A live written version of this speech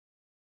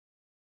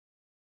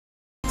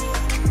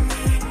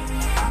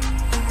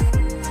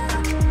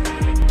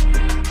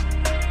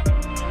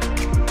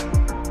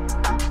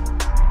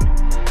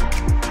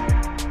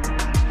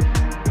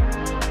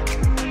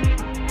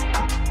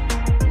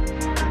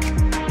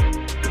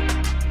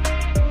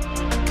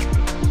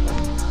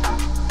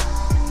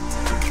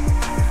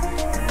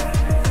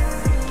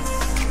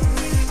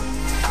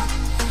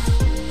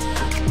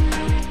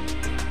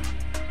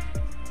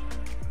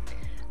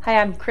Hi,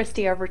 I'm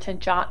Kristi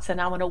Overton Johnson.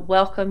 I want to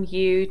welcome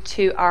you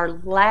to our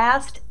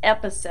last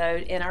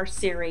episode in our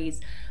series,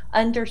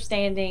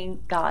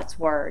 Understanding God's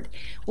Word.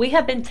 We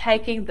have been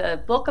taking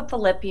the book of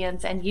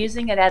Philippians and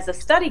using it as a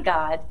study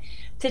guide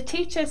to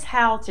teach us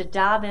how to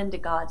dive into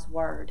God's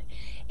Word.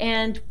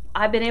 And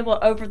I've been able,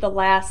 over the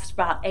last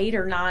about 8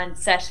 or 9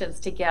 sessions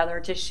together,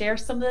 to share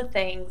some of the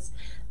things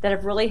that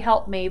have really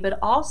helped me, but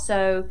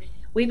also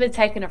we've been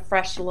taking a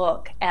fresh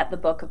look at the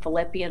book of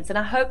Philippians, and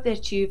I hope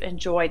that you've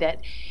enjoyed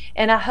it.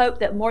 And I hope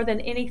that more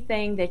than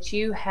anything that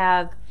you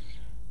have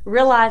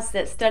realized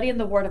that studying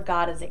the Word of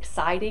God is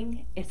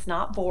exciting. It's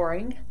not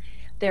boring.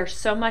 There's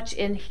so much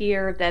in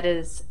here that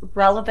is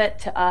relevant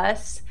to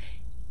us.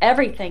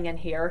 Everything in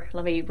here,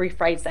 let me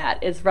rephrase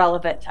that, is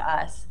relevant to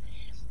us,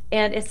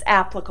 and it's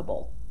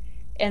applicable.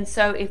 And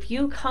so if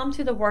you come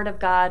to the Word of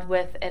God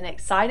with an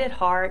excited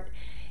heart,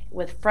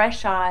 with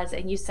fresh eyes,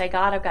 and you say,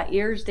 God, I've got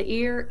ears to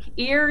hear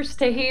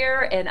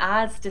and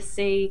eyes to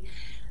see,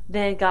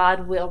 then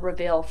God will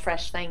reveal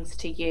fresh things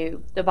to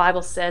you. The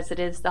Bible says it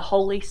is the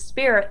Holy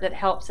Spirit that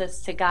helps us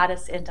to guide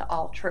us into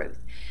all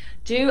truth.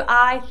 Do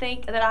I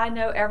think that I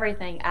know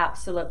everything?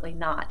 Absolutely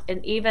not.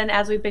 And even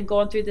as we've been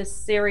going through this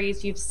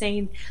series, you've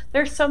seen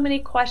there's so many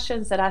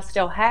questions that I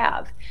still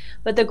have.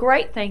 But the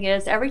great thing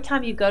is, every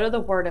time you go to the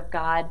Word of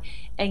God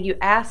and you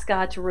ask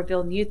God to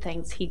reveal new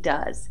things, He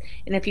does.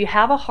 And if you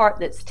have a heart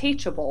that's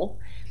teachable,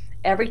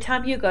 every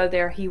time you go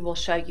there, He will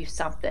show you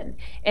something.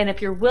 And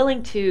if you're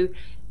willing to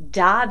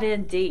dive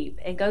in deep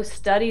and go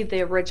study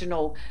the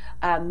original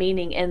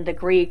meaning in the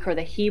Greek or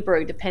the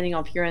Hebrew, depending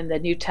on if you're in the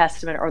New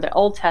Testament or the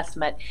Old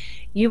Testament,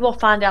 you will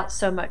find out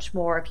so much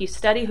more. If you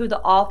study who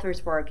the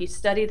authors were, if you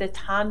study the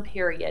time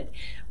period,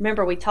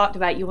 remember we talked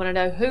about you want to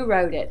know who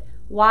wrote it,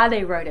 why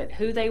they wrote it,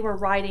 who they were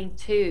writing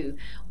to,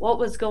 what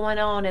was going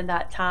on in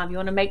that time. You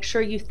want to make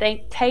sure you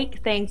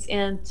take things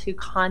into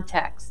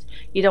context.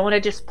 You don't want to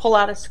just pull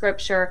out a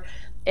scripture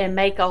and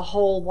make a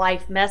whole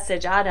life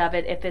message out of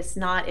it if it's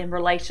not in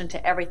relation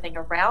to everything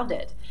around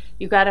it.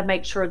 You got to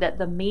make sure that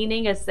the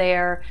meaning is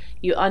there.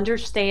 You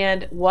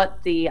understand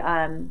what the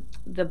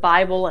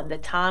Bible and the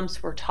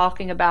times we're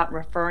talking about and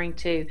referring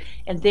to,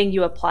 and then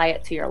you apply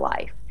it to your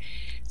life.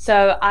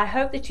 So I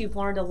hope that you've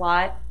learned a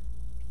lot.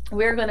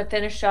 We're going to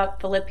finish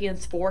up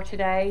Philippians 4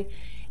 today,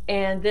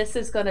 and this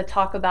is going to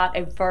talk about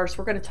a verse.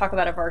 We're going to talk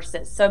about a verse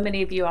that so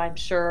many of you, I'm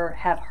sure,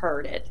 have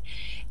heard it.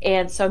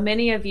 And so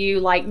many of you,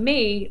 like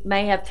me,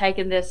 may have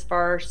taken this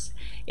verse.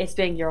 It's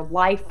been your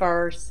life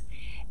verse.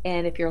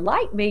 And if you're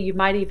like me, you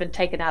might even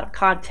take it out of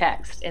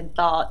context and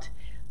thought,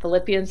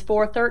 Philippians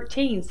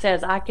 4:13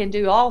 says, I can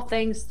do all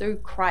things through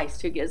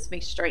Christ who gives me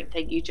strength.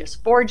 And you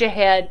just forge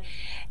ahead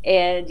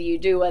and you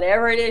do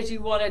whatever it is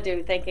you want to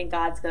do, thinking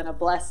God's going to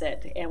bless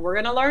it. And we're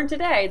going to learn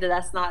today that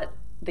that's not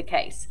the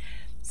case.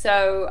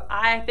 So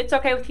if it's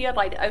okay with you, I'd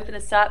like to open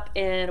us up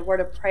in a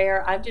word of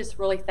prayer. I'm just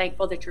really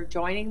thankful that you're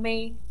joining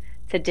me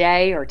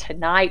today or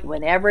tonight,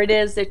 whenever it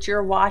is that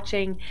you're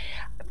watching,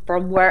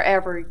 from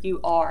wherever you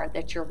are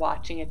that you're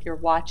watching. If you're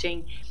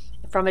watching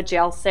from a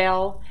jail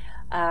cell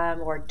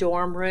or a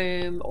dorm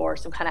room or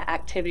some kind of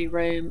activity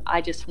room,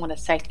 I just want to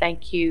say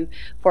thank you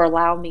for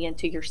allowing me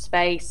into your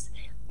space.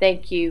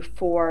 Thank you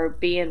for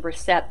being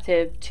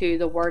receptive to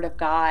the Word of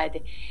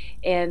God.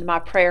 And my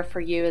prayer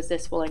for you is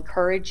this will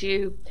encourage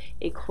you,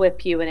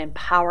 equip you, and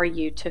empower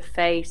you to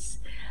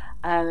face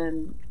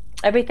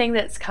everything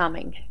that's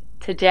coming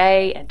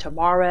today and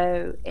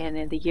tomorrow and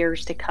in the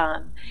years to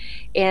come.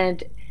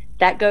 And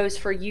that goes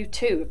for you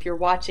too. If you're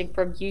watching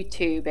from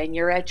YouTube and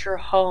you're at your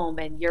home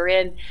and you're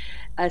in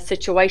a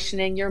situation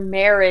in your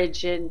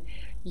marriage and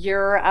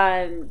your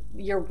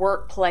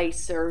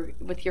workplace or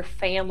with your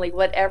family,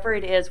 whatever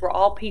it is, we're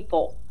all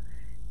people.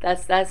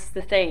 That's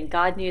the thing.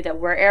 God knew that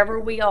wherever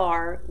we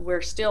are,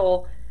 we're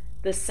still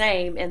the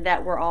same in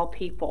that we're all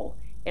people.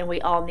 And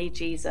we all need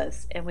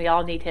Jesus, and we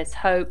all need His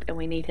hope, and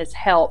we need His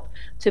help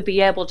to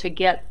be able to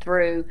get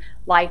through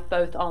life,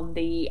 both on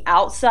the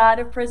outside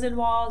of prison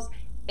walls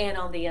and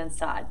on the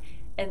inside.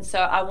 And so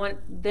I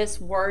want this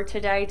word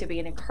today to be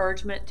an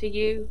encouragement to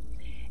you,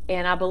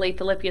 and I believe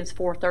Philippians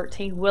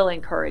 4:13 will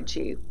encourage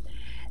you.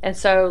 And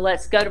so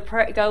let's go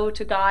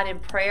to God in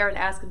prayer and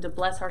ask Him to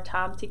bless our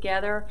time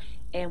together,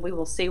 and we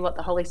will see what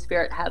the Holy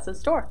Spirit has in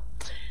store.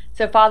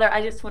 So Father,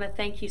 I just want to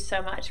thank you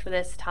so much for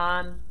this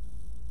time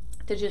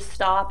to just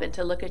stop and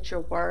to look at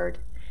your word.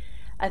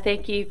 I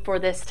thank you for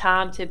this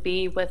time to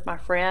be with my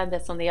friend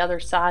that's on the other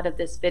side of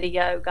this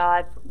video.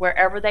 God,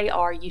 wherever they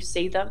are, you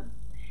see them,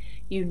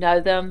 you know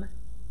them,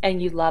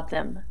 and you love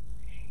them.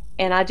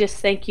 And I just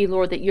thank you,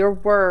 Lord, that your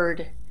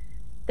word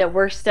that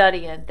we're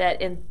studying, that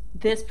in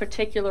this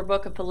particular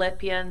book of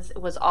Philippians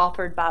was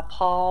authored by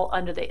Paul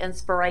under the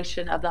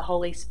inspiration of the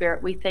Holy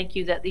Spirit. We thank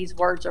you that these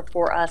words are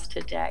for us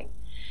today.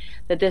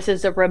 That this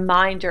is a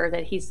reminder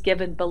that He's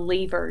given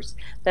believers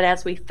that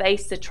as we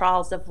face the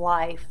trials of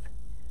life,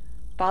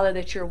 Father,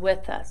 that you're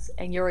with us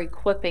and you're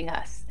equipping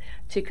us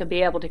to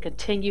be able to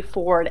continue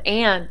forward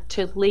and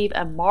to leave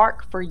a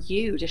mark for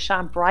you to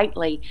shine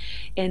brightly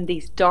in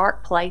these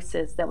dark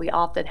places that we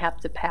often have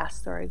to pass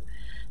through.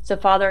 So,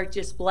 Father,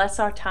 just bless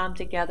our time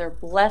together.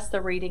 Bless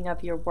the reading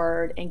of your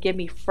word and give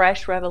me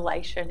fresh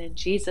revelation in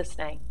Jesus'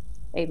 name.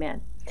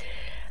 Amen.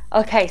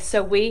 Okay,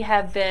 so we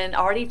have been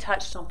already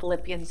touched on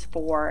Philippians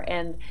 4,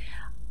 and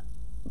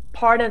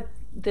part of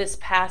this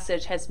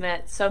passage has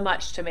meant so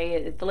much to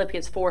me.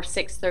 Philippians 4,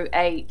 6 through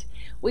 8.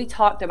 We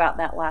talked about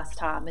that last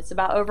time. It's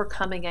about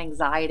overcoming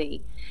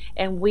anxiety.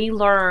 And we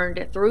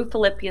learned through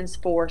Philippians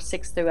 4,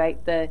 6 through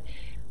 8,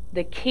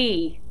 the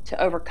key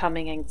to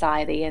overcoming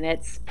anxiety, and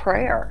it's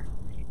prayer.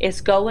 It's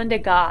going to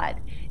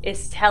God.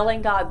 It's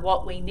telling God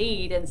what we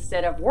need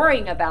instead of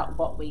worrying about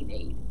what we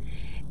need.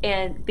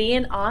 And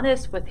being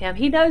honest with him.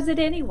 He knows it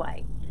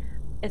anyway.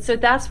 And so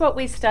that's what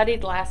we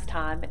studied last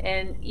time.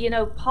 And,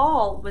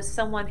 Paul was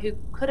someone who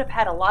could have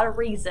had a lot of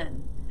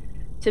reason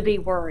to be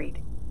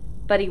worried,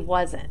 but he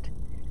wasn't,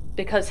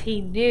 because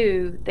he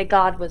knew that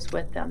God was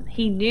with him.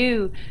 He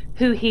knew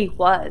who he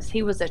was.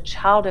 He was a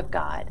child of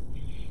God.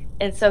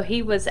 And so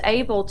he was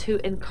able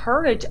to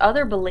encourage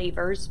other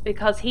believers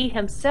because he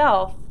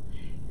himself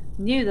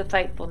knew the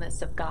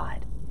faithfulness of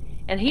God.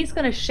 And he's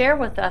going to share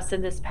with us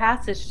in this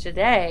passage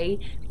today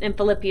in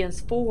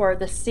Philippians 4,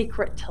 the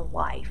secret to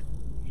life.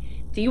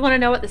 Do you want to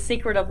know what the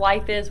secret of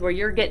life is? Where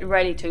you're getting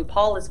ready to.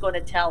 Paul is going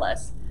to tell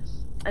us.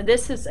 And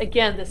this is,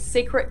 again, the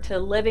secret to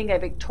living a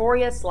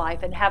victorious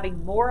life and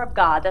having more of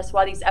God. That's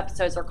why these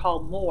episodes are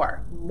called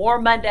More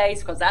Mondays,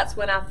 because that's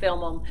when I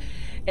film them.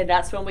 And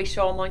that's when we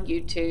show them on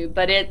YouTube.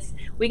 But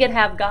we can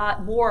have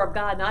more of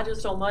God, not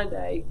just on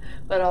Monday,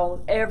 but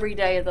on every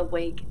day of the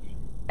week,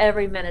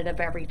 every minute of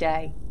every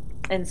day.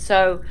 And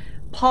so,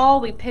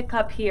 Paul, we pick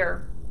up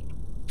here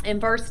in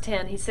verse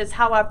 10. He says,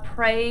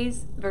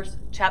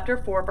 chapter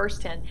 4, verse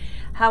 10,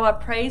 how I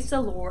praise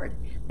the Lord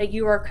that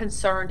you are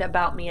concerned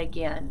about me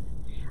again.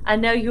 I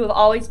know you have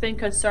always been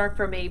concerned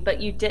for me,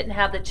 but you didn't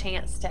have the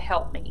chance to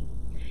help me.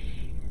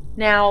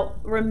 Now,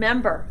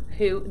 remember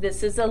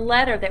this is a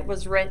letter that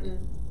was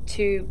written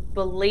to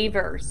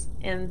believers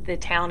in the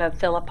town of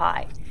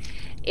Philippi.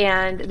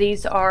 And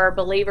these are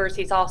believers.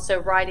 He's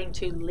also writing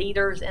to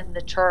leaders in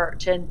the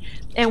church. And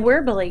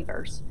we're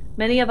believers.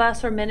 Many of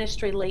us are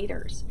ministry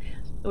leaders.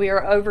 We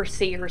are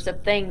overseers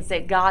of things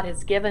that God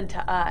has given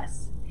to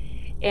us.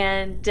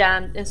 And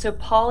so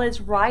Paul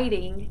is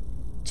writing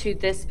to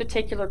this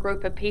particular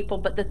group of people,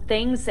 but the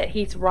things that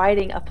he's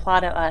writing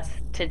apply to us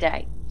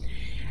today.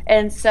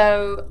 And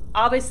so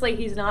obviously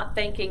he's not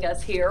thanking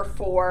us here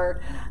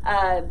for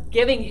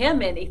giving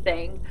him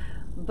anything.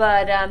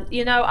 But,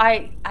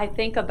 I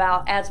think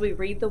about as we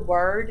read the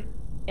word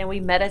and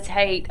we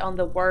meditate on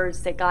the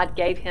words that God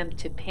gave him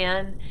to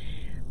pen,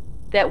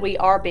 that we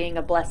are being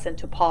a blessing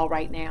to Paul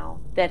right now,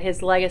 that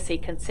his legacy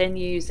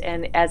continues.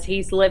 And as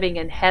he's living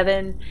in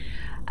heaven,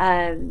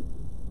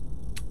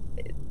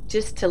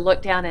 just to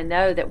look down and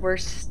know that we're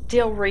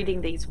still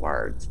reading these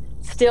words,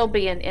 still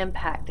being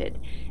impacted,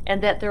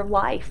 and that they're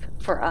life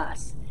for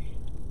us.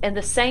 And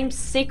the same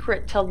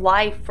secret to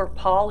life for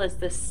Paul is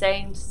the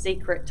same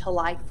secret to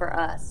life for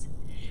us.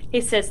 He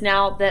says,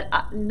 now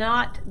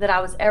not that I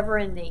was ever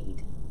in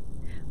need,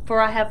 for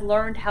I have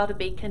learned how to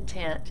be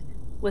content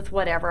with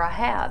whatever I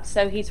have.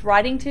 So he's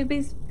writing to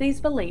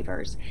these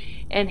believers,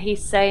 and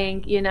he's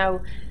saying,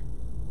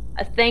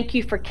 thank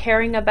you for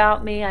caring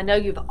about me. I know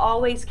you've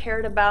always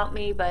cared about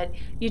me, but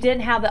you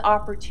didn't have the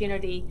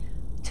opportunity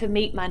to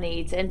meet my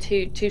needs and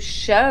to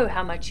show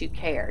how much you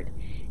cared.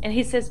 And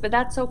he says, but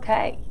that's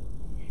okay,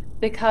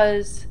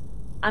 because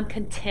I'm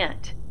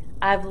content.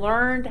 I've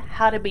learned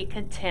how to be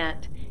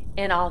content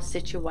in all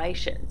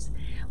situations,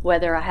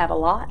 whether I have a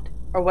lot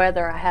or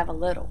whether I have a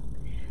little.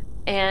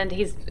 And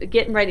he's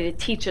getting ready to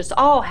teach us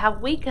all how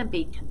we can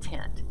be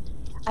content.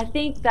 I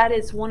think that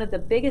is one of the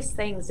biggest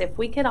things. If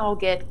we can all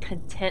get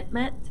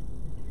contentment,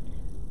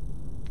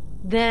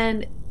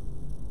 then,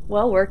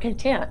 we're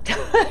content.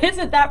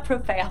 Isn't that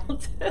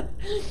profound?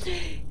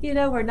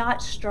 We're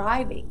not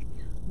striving.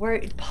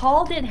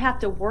 Paul didn't have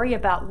to worry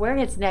about where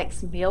his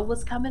next meal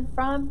was coming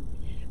from,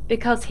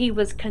 because he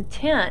was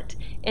content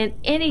in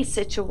any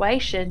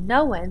situation,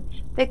 knowing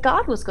that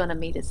God was going to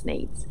meet his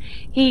needs.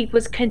 He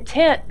was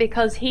content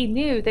because he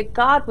knew that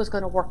God was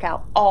going to work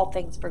out all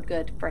things for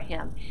good for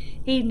him.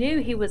 He knew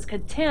he was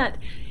content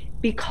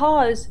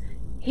because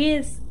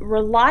his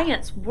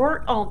reliance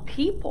weren't on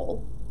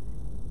people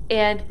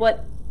and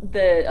what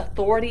the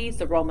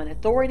Roman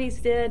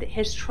authorities did.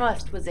 His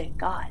trust was in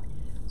God.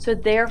 So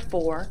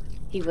therefore,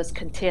 he was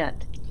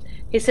content.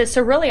 He says,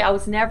 so really, I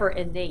was never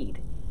in need.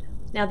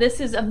 Now, this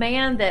is a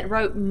man that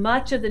wrote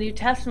much of the New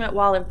Testament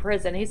while in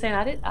prison. He's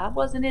saying, I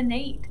wasn't in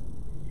need.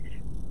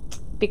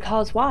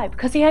 Because why?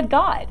 Because he had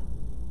God.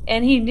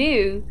 And he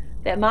knew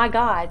that my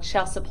God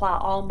shall supply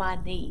all my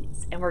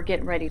needs. And we're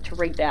getting ready to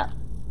read that.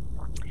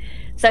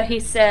 So he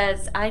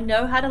says, I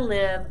know how to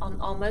live on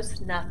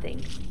almost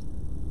nothing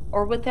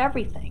or with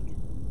everything.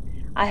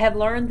 I have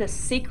learned the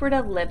secret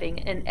of living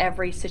in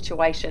every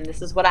situation.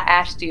 This is what I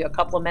asked you a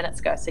couple of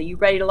minutes ago. So you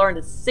ready to learn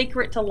the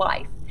secret to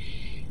life?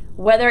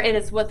 Whether it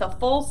is with a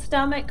full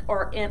stomach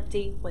or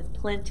empty, with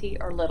plenty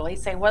or little.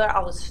 He's saying whether I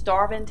was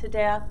starving to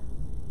death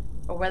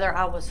or whether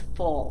I was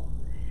full.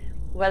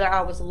 whether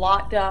I was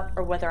locked up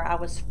or whether I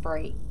was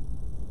free,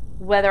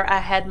 whether I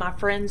had my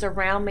friends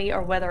around me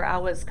or whether I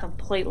was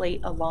completely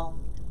alone.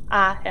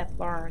 I have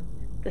learned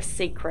the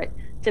secret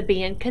to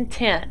being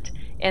content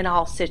in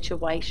all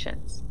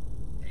situations.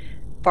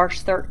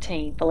 Verse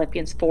 13,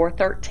 Philippians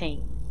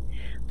 4:13.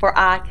 For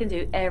I can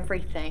do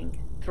everything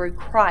through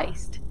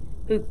Christ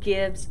who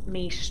gives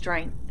me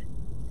strength.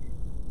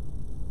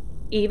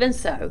 Even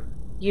so,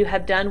 you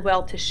have done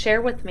well to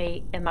share with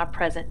me in my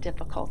present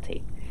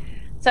difficulty.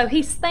 So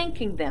he's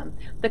thanking them.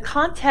 The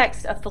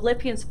context of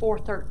Philippians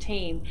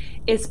 4:13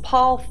 is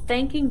Paul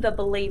thanking the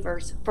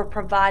believers for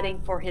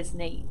providing for his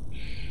need.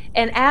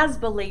 And as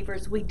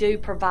believers, we do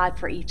provide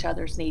for each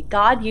other's need.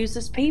 God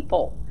uses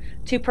people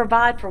to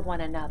provide for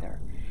one another.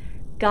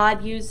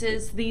 God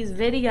uses these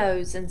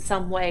videos in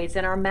some ways,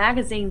 in our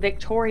magazine,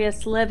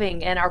 Victorious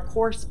Living, and our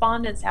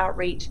correspondence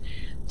outreach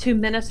to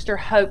minister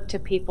hope to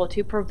people,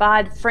 to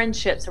provide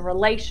friendships and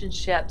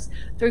relationships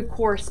through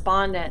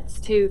correspondence,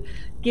 to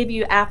give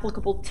you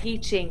applicable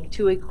teaching,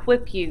 to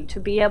equip you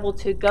to be able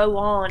to go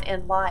on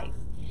in life.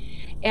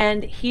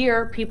 And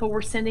here people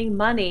were sending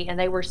money and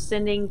they were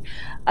sending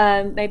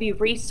maybe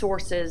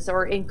resources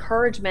or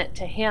encouragement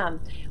to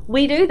him.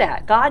 We do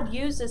that. God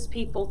uses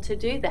people to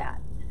do that.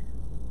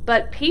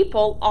 But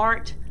people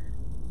aren't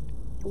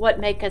what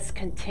make us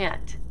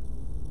content.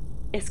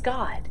 It's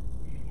God.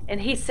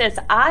 And he says,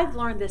 I've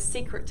learned the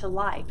secret to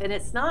life. And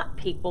it's not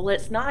people,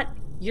 it's not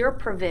your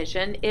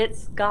provision,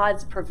 it's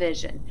God's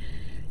provision.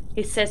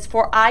 He says,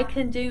 for I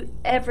can do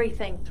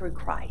everything through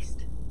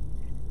Christ.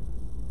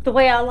 The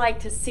way I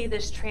like to see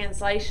this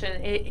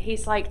translation,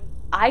 he's like,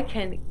 I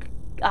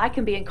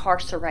can be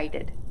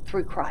incarcerated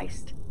through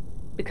Christ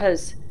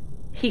because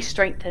he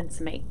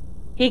strengthens me.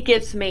 He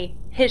gives me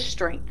his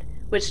strength,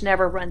 which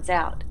never runs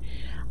out.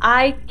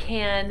 I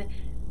can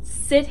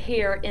sit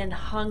here in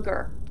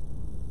hunger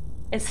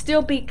and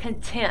still be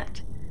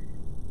content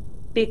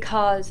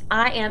because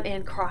I am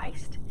in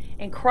Christ.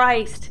 And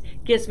Christ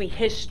gives me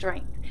his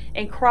strength.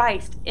 And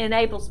Christ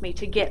enables me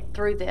to get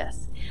through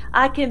this.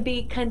 I can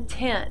be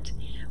content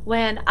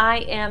when I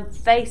am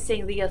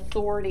facing the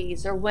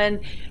authorities or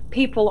when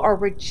people are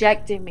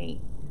rejecting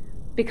me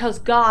because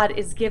God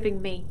is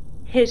giving me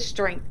his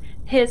strength,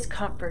 his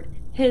comfort,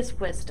 his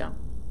wisdom.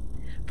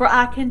 For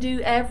I can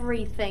do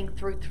everything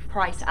through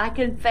Christ. I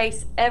can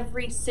face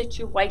every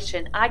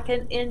situation. I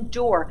can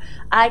endure.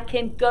 I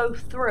can go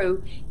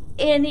through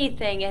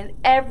anything and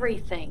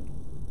everything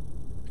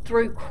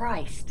through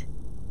Christ.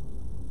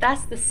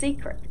 That's the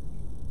secret.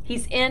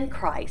 He's in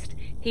Christ.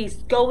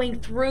 He's going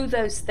through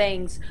those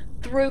things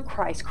through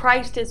Christ.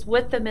 Christ is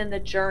with them in the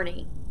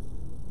journey.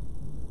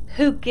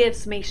 Who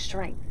gives me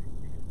strength?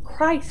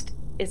 Christ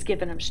is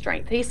giving him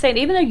strength. He's saying,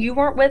 even though you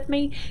weren't with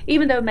me,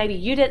 even though maybe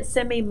you didn't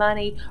send me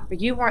money or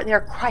you weren't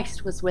there,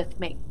 Christ was with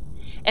me.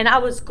 And I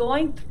was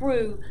going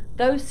through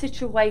those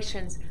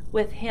situations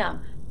with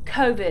him.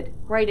 COVID,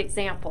 great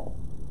example.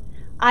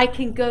 I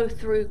can go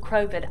through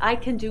COVID. I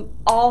can do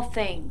all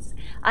things.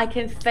 I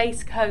can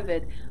face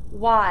COVID.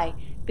 Why?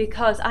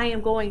 Because I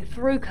am going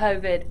through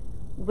COVID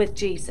with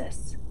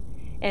Jesus.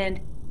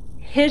 And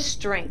his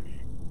strength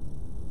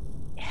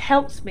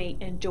helps me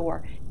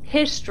endure.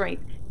 His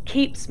strength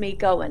keeps me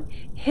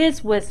going.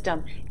 His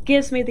wisdom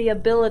gives me the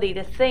ability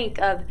to think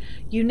of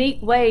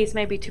unique ways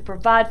maybe to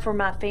provide for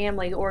my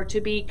family or to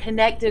be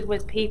connected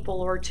with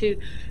people or to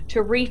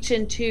reach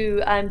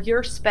into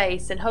your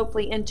space and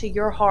hopefully into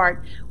your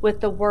heart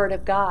with the Word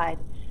of God.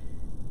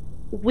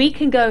 We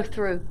can go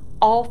through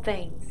all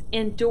things,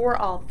 endure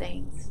all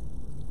things,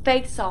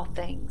 face all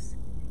things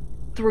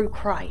through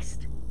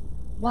Christ.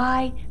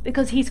 Why?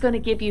 Because he's going to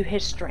give you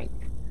his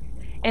strength.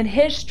 And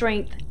his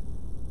strength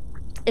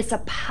is a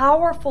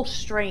powerful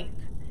strength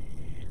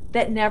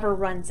that never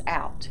runs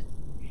out.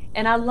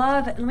 And I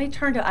love, let me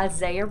turn to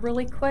Isaiah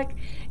really quick.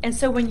 And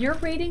so when you're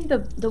reading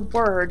the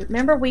word,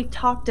 remember we've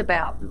talked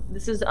about,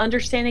 this is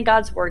Understanding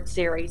God's Word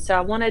series, so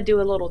I want to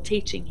do a little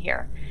teaching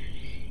here.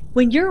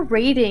 When you're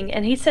reading,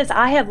 and he says,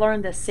 I have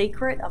learned the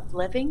secret of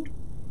living,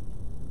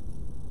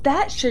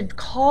 that should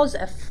cause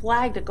a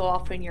flag to go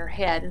off in your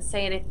head and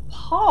saying, if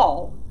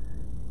Paul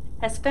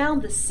has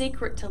found the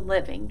secret to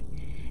living,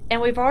 and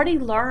we've already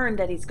learned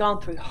that he's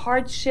gone through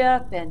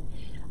hardship, and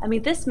I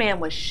mean, this man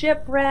was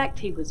shipwrecked,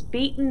 he was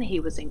beaten, he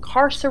was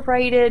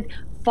incarcerated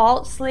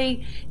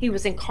falsely. He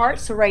was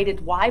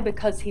incarcerated. Why?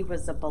 Because he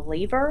was a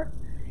believer.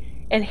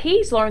 And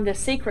he's learned the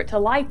secret to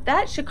life.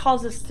 That should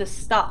cause us to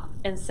stop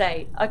and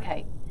say,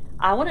 okay,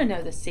 I want to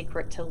know the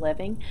secret to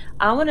living.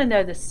 I want to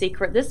know the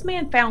secret. This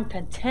man found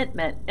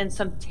contentment in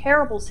some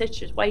terrible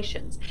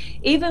situations,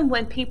 even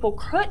when people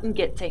couldn't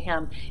get to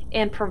him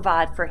and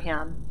provide for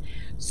him.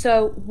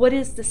 So what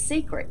is the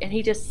secret? And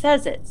he just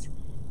says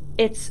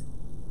it's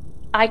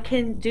I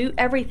can do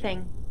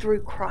everything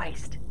through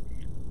Christ.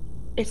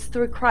 It's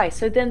through Christ.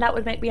 So then that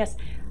would make me ask,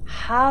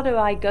 how do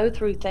I go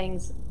through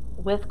things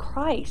with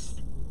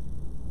Christ?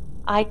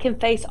 I can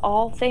face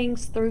all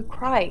things through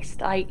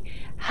Christ.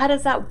 How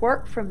does that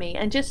work for me?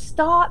 And just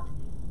stop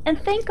and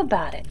think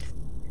about it.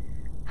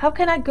 How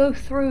can I go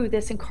through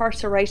this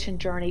incarceration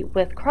journey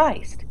with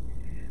Christ?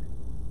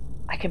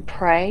 I can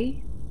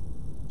pray.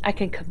 I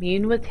can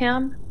commune with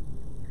him.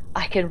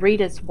 I can read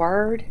his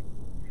word.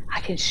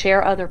 I can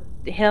share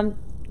him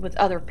with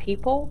other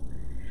people.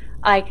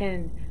 I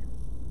can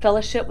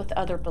fellowship with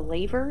other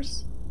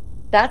believers.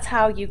 That's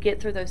how you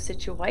get through those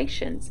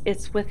situations.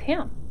 It's with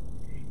him.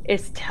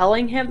 It's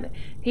telling him.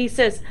 He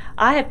says,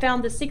 I have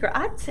found the secret.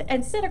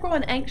 Instead of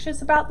growing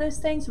anxious about those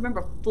things,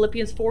 remember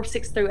Philippians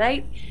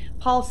 4:6-8,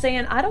 Paul's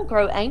saying, I don't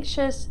grow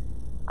anxious.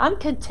 I'm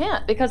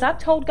content because I've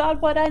told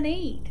God what I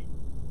need.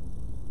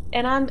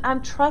 And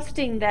I'm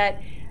trusting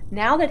that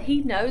now that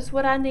he knows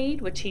what I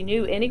need, which he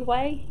knew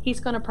anyway,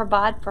 he's going to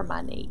provide for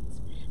my needs.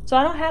 So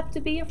I don't have to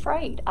be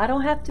afraid. I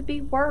don't have to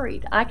be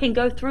worried. I can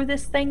go through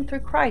this thing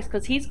through Christ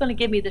because he's going to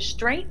give me the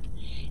strength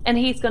and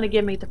he's going to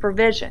give me the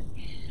provision.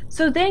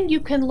 So then you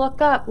can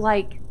look up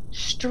like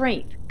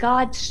strength,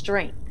 God's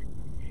strength.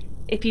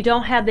 If you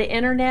don't have the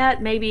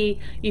internet, maybe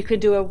you could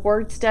do a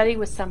word study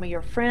with some of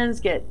your friends,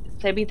 get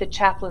maybe the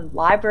chaplain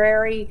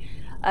library,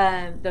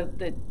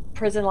 the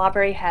prison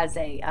library has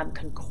a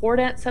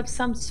concordance of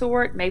some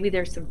sort. Maybe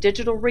there's some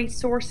digital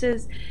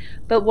resources.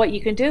 But what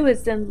you can do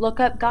is then look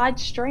up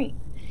God's strength.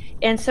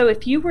 And so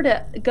if you were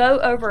to go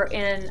over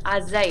in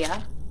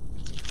Isaiah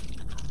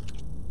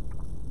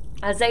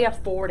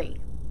 40,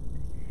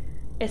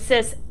 it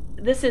says,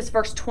 this is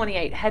verse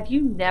 28, have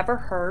you never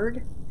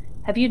heard?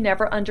 Have you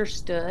never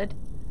understood?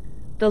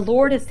 The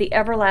Lord is the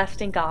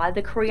everlasting God,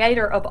 the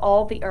creator of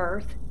all the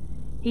earth.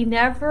 He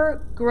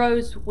never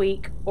grows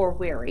weak or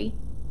weary.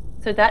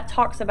 So that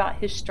talks about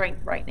his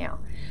strength right now.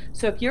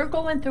 So if you're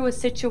going through a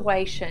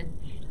situation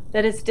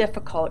that is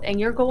difficult and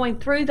you're going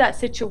through that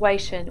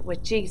situation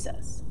with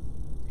Jesus,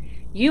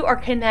 you are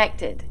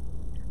connected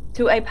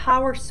to a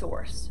power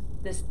source,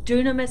 this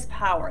dunamis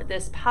power,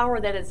 this power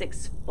that is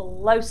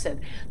explosive,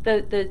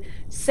 the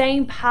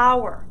same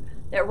power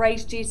that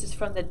raised Jesus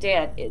from the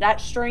dead. That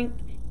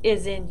strength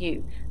is in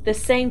you. The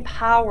same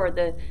power,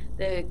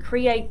 the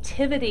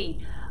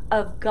creativity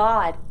of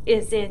God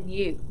is in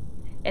you.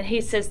 And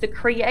he says the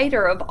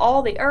creator of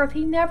all the earth,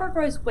 he never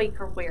grows weak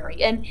or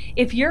weary. And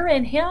if you're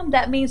in him,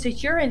 that means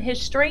that you're in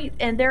his strength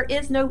and there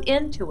is no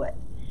end to it.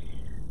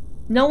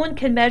 No one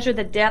can measure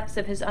the depths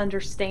of his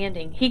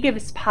understanding. He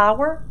gives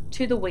power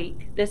to the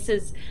weak. This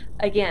is,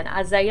 again,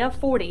 Isaiah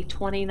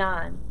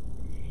 40:29.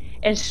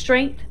 And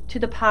strength to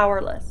the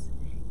powerless.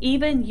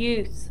 Even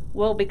youths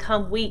will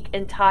become weak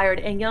and tired,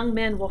 and young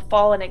men will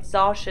fall in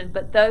exhaustion.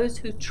 But those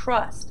who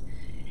trust,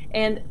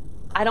 and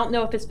I don't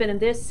know if it's been in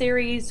this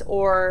series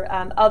or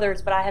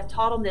others, but I have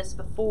taught on this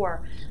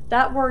before.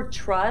 That word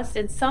trust,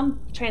 in some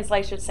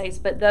translations says,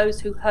 but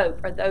those who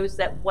hope, or those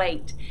that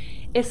wait.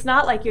 It's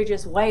not like you're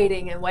just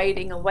waiting and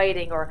waiting and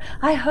waiting, or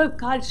I hope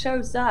God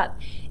shows up.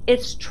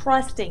 It's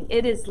trusting.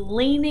 It is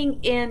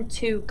leaning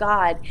into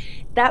God.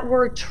 That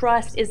word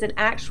trust is an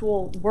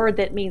actual word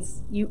that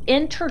means you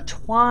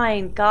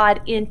intertwine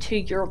God into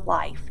your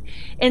life,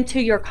 into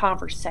your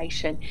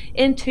conversation,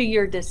 into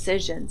your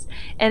decisions.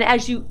 And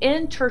as you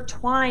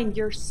intertwine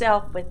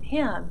yourself with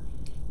him,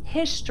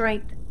 his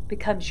strength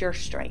becomes your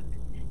strength.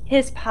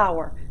 His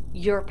power,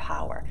 your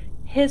power.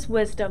 His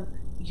wisdom,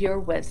 your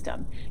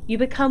wisdom. You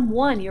become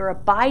one. You're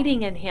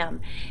abiding in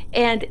him.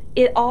 And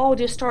it all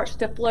just starts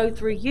to flow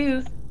through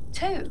you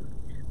too.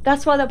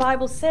 That's why the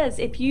Bible says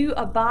if you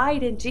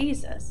abide in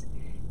Jesus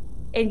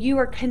and you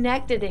are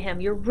connected to him,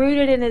 you're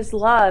rooted in his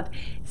love,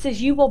 it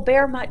says you will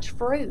bear much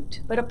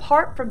fruit. But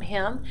apart from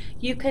him,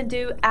 you can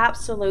do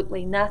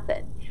absolutely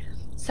nothing.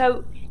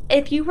 So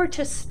if you were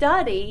to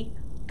study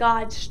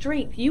God's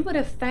strength, you would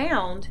have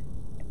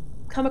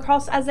come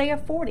across Isaiah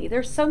 40.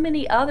 There's so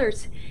many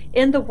others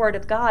in the Word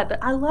of God, but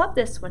I love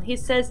this one. He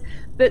says,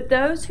 but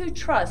those who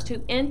trust,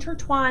 who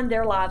intertwine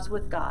their lives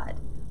with God,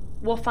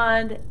 will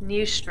find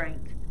new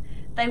strength.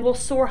 They will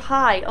soar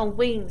high on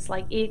wings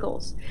like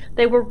eagles.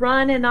 They will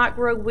run and not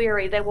grow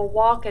weary. They will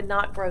walk and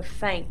not grow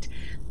faint.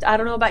 I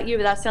don't know about you,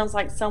 but that sounds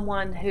like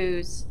someone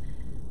who's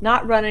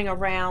not running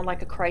around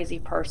like a crazy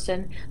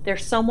person. They're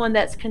someone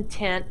that's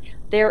content.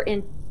 They're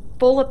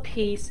full of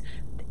peace,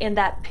 and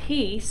that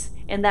peace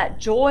and that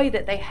joy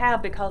that they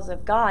have because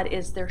of God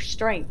is their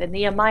strength. And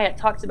Nehemiah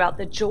talks about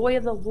the joy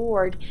of the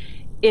Lord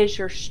is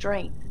your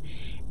strength.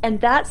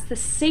 And that's the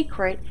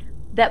secret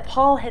that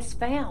Paul has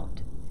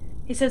found.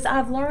 He says,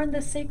 I've learned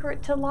the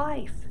secret to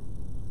life.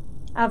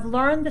 I've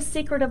learned the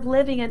secret of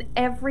living in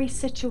every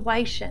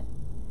situation,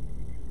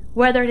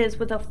 whether it is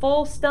with a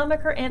full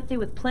stomach or empty,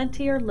 with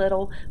plenty or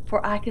little,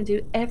 for I can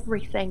do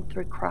everything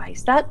through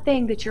Christ. That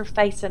thing that you're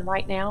facing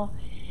right now,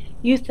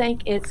 you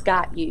think it's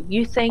got you.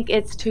 You think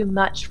it's too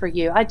much for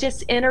you. I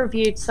just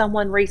interviewed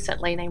someone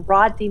recently named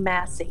Rodney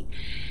Massey,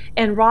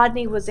 and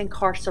Rodney was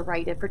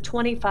incarcerated for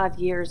 25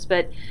 years,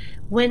 but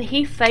when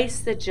he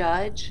faced the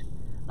judge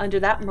under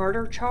that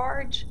murder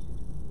charge,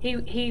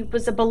 he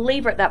was a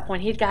believer at that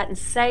point. He'd gotten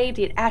saved.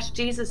 He had asked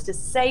Jesus to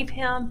save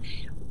him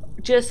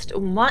just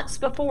months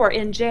before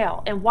in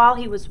jail. And while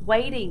he was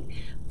waiting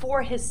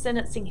for his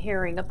sentencing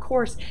hearing, of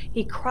course,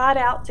 he cried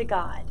out to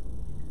God.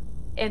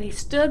 And he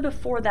stood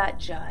before that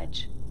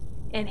judge,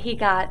 and he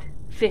got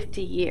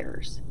 50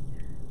 years.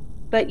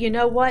 But you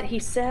know what he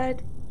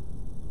said?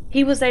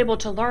 He was able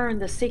to learn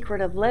the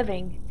secret of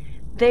living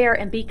there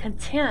and be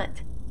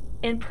content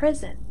in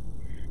prison,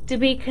 to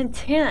be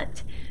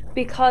content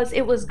because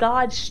it was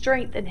God's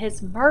strength and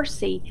His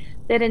mercy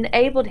that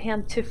enabled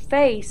him to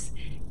face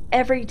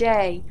every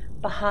day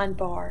behind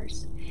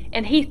bars.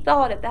 And he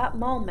thought at that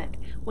moment,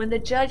 when the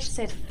judge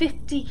said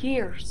 50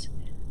 years,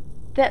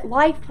 that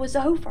life was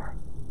over.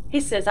 He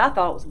says, I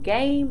thought it was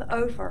game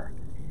over.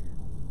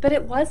 But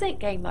it wasn't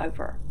game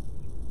over.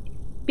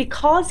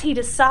 Because he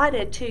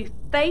decided to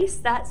face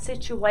that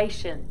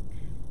situation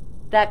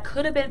that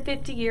could have been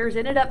 50 years,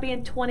 ended up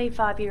being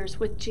 25 years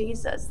with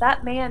Jesus.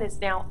 That man is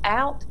now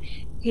out.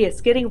 He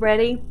is getting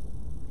ready.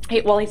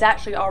 He's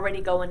actually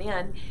already going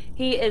in.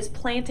 He is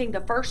planting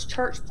the first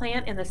church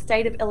plant in the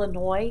state of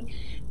Illinois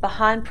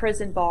behind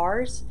prison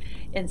bars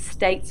in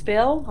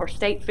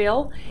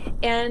Statesville.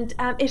 And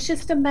it's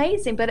just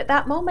amazing. But at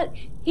that moment,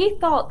 he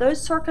thought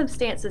those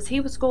circumstances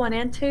he was going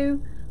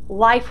into,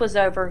 life was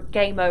over,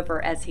 game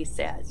over, as he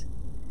says.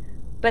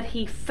 But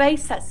he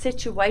faced that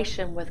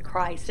situation with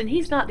Christ. And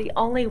he's not the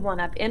only one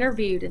I've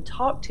interviewed and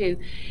talked to.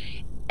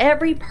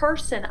 Every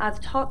person I've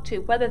talked to,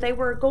 whether they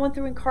were going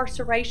through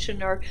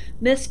incarceration, or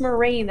Miss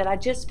Marine that I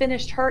just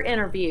finished her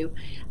interview,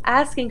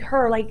 asking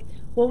her, like,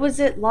 what was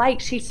it like?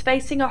 She's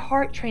facing a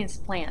heart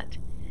transplant.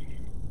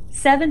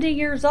 70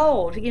 years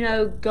old,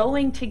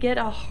 going to get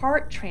a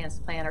heart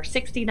transplant, or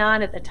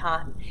 69 at the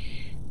time.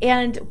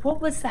 And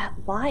what was that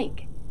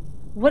like?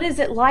 What is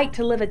it like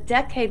to live a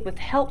decade with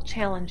health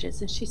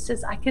challenges? And she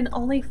says, I can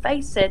only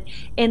face it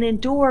and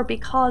endure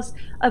because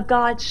of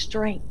God's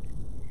strength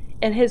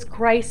and His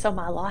grace on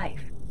my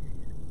life.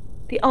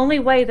 The only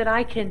way that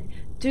I can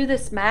do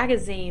this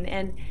magazine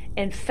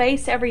and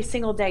face every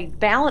single day,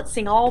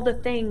 balancing all the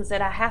things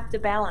that I have to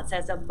balance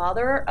as a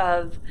mother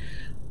of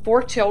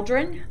 4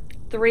 children,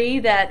 3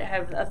 that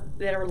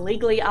are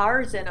legally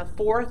ours, and a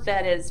 4th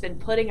that has been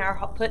put in our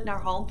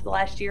home for the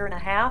last year and a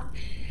half,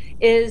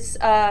 is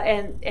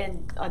and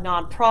a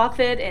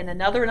nonprofit and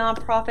another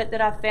nonprofit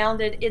that I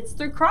founded. It's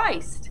through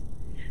Christ.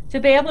 To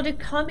be able to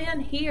come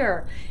in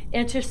here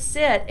and to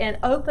sit and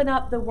open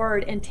up the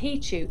Word and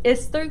teach you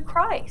is through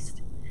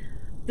Christ.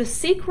 The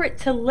secret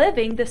to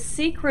living, the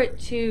secret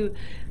to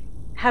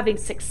having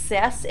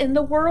success in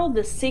the world,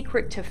 the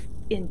secret to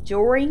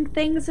enduring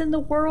things in the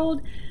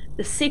world,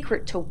 the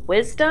secret to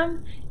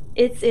wisdom,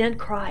 it's in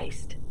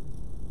Christ.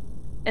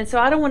 And so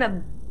I don't want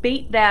to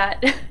beat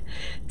that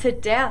to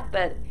death,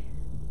 but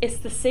it's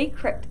the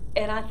secret.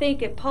 And I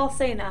think if Paul's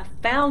saying, I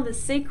found the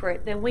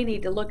secret, then we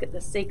need to look at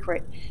the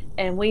secret,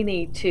 and we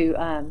need to,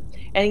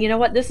 and you know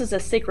what? This is a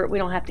secret we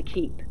don't have to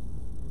keep.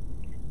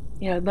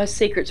 Most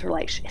secrets are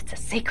like, it's a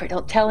secret,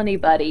 don't tell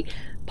anybody.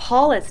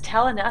 Paul is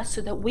telling us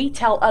so that we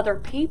tell other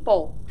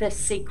people this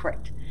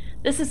secret.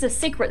 This is a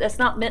secret that's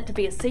not meant to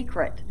be a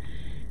secret.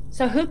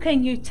 So who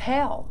can you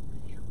tell?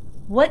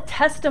 What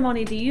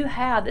testimony do you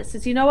have that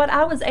says, you know what?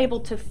 I was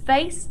able to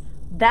face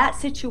that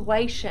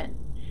situation,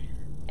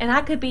 and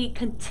I could be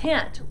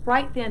content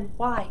right then.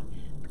 Why?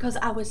 Because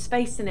I was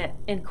facing it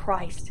in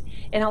Christ,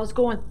 and I was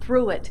going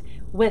through it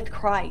with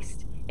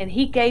Christ, and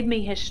He gave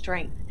me His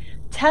strength.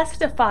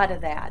 Testify to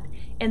that,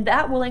 and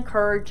that will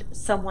encourage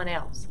someone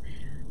else.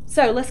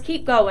 So let's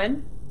keep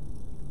going.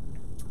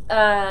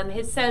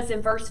 It says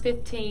in verse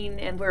 15,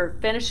 and we're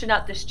finishing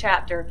up this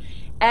chapter,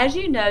 as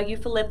you know, you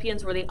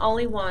Philippians were the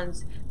only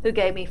ones who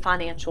gave me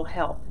financial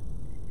help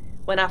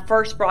when I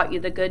first brought you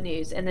the good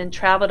news and then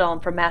traveled on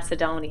from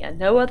Macedonia.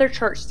 No other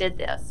church did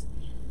this.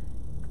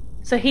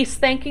 So he's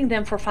thanking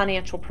them for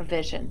financial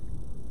provision.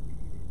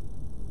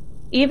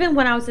 Even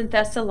when I was in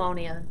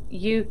Thessalonica,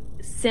 you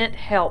sent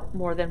help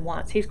more than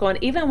once. He's going,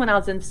 even when I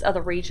was in this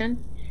other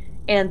region,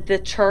 and the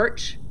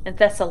church in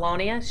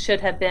Thessalonica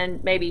should have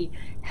been maybe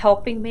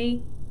helping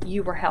me,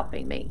 you were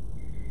helping me.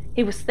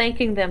 He was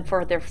thanking them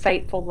for their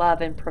faithful love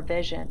and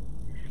provision.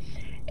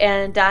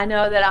 And I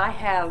know that I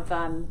have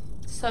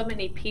so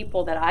many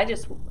people that I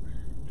just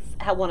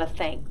want to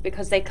thank,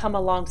 because they come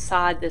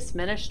alongside this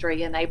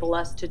ministry, enable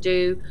us to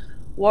do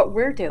what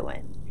we're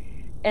doing.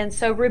 And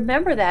so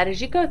remember that as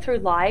you go through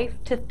life,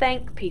 to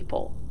thank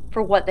people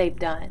for what they've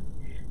done,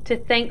 to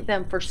thank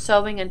them for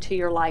sowing into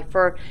your life,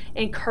 for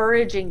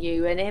encouraging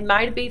you. And it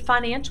might be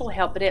financial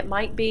help, but it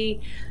might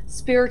be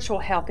spiritual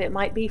help. It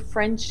might be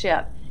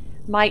friendship,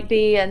 might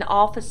be an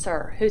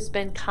officer who's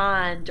been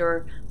kind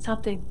or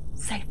something.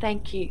 Say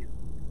thank you.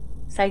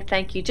 Say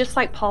thank you, just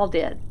like Paul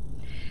did.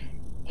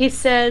 He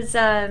says,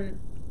 I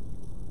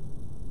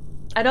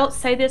don't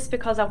say this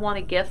because I want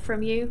a gift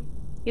from you.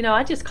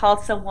 I just called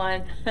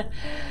someone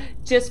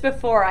just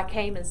before I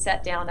came and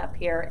sat down up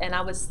here, and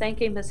I was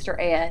thanking Mr.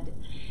 Ed.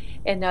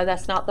 And no,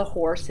 that's not the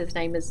horse. His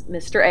name is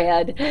Mr.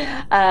 Ed,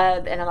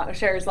 and I'm not going to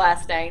share his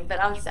last name. But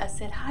I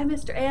said, hi,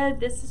 Mr. Ed,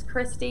 this is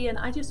Kristi, and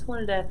I just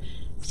wanted to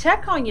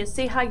check on you,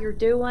 see how you're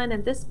doing.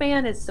 And this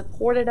man has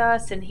supported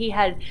us, and he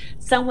had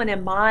someone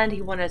in mind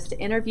he wanted us to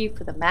interview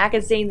for the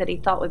magazine that he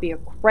thought would be a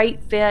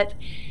great fit.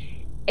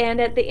 And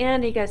at the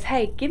end, he goes,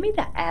 hey, give me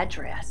the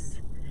address,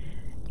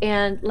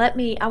 and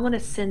I want to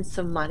send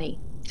some money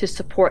to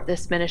support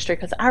this ministry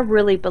because I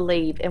really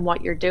believe in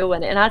what you're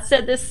doing. And I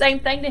said this same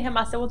thing to him.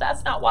 I said, well,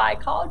 that's not why I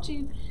called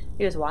you.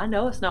 He goes, well, I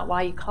know it's not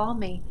why you called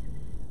me,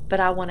 but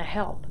I want to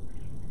help.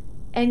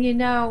 And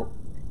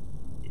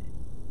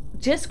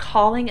just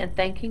calling and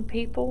thanking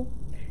people,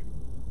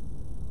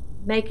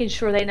 making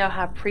sure they know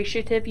how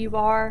appreciative you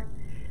are,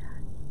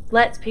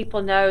 lets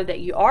people know that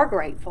you are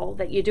grateful,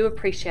 that you do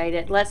appreciate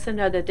it, lets them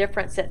know the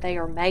difference that they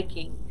are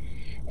making.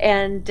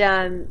 And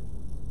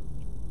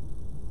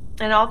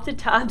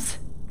oftentimes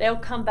they'll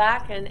come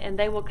back and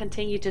they will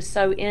continue to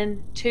sow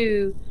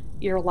into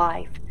your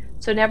life.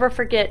 So never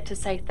forget to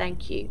say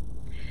thank you.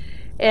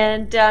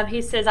 And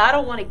he says, I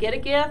don't want to get a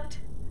gift,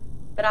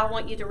 but I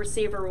want you to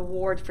receive a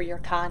reward for your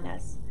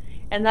kindness.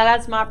 And that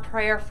is my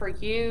prayer for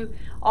you.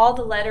 All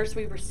the letters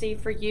we receive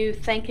for you,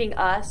 thanking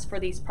us for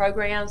these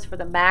programs, for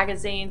the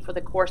magazine, for the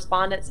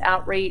correspondence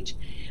outreach,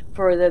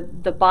 for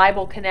the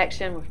Bible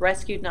connection with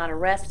Rescued Not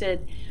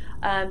Arrested,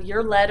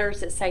 your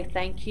letters that say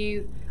thank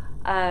you.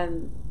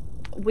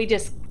 We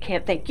just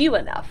can't thank you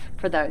enough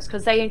for those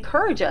because they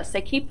encourage us.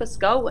 They keep us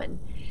going.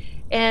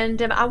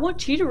 And I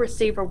want you to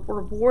receive a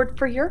reward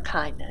for your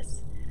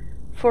kindness,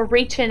 for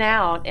reaching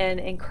out and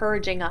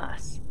encouraging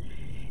us.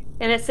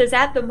 And it says,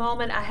 at the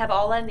moment, I have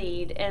all I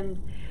need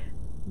and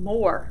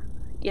more.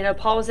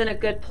 Paul was in a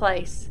good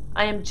place.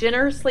 I am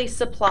generously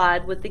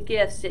supplied with the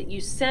gifts that you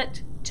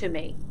sent to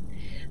me.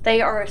 They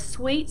are a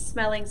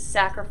sweet-smelling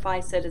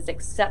sacrifice that is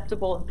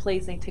acceptable and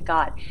pleasing to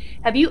God.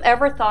 Have you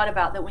ever thought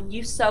about that when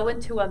you sow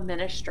into a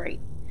ministry,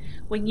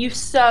 when you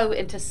sow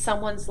into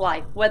someone's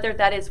life, whether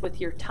that is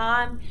with your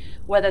time,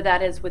 whether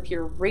that is with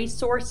your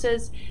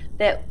resources,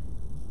 that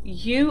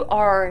you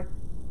are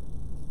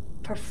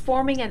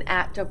performing an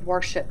act of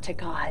worship to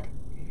God.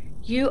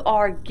 You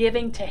are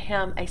giving to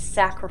Him a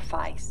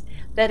sacrifice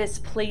that is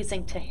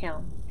pleasing to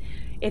Him.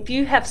 If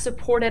you have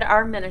supported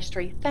our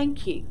ministry,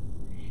 thank you.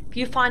 If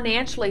you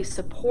financially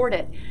support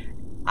it,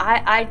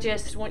 I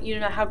just want you to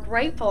know how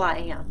grateful I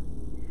am.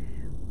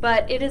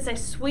 But it is a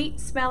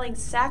sweet-smelling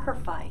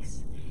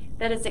sacrifice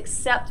that is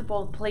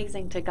acceptable and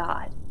pleasing to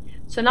God.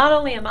 So not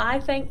only am I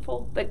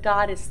thankful, but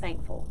God is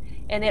thankful.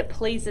 And it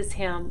pleases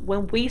Him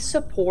when we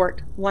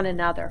support one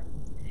another.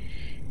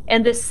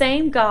 And the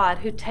same God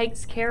who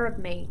takes care of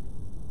me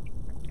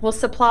will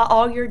supply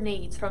all your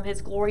needs from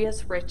His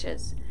glorious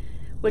riches,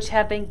 which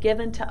have been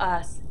given to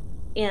us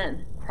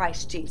in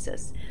Christ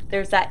Jesus.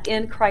 There's that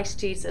in Christ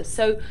Jesus.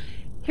 So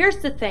here's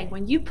the thing.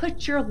 When you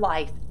put your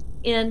life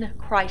in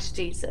Christ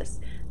Jesus,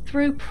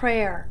 through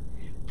prayer,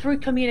 through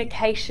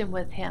communication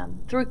with Him,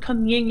 through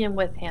communion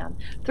with Him,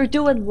 through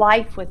doing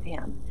life with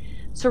Him,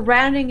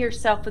 surrounding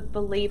yourself with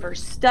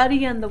believers,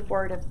 studying the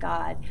Word of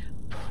God,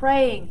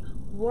 praying,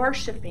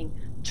 worshiping,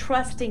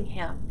 trusting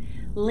Him,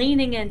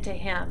 leaning into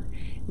Him,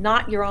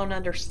 not your own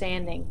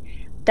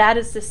understanding. That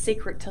is the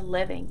secret to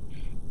living.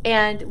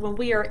 And when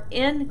we are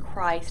in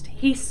Christ,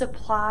 He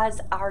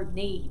supplies our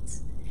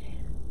needs.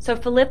 So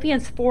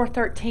Philippians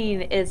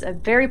 4:13 is a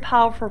very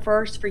powerful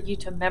verse for you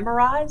to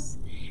memorize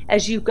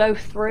as you go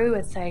through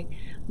and say,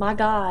 my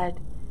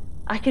God,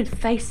 I can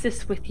face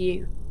this with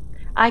you.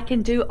 I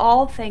can do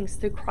all things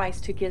through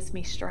Christ who gives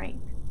me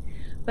strength.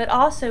 But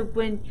also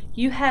when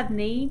you have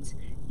needs,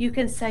 you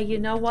can say, you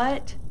know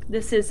what?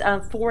 This is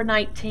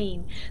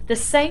 4:19. The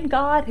same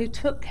God who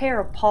took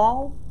care of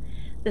Paul,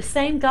 the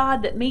same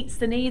God that meets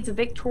the needs of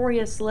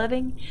victorious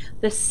living,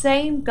 the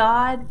same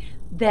God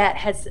that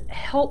has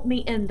helped me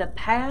in the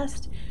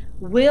past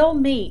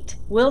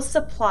will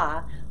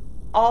supply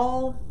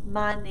all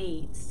my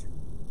needs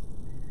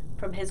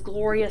from His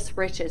glorious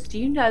riches. Do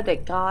you know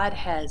that God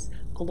has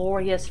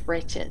glorious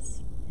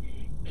riches?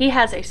 He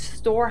has a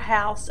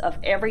storehouse of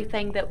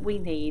everything that we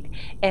need,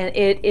 and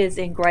it is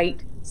in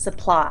great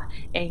supply.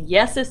 And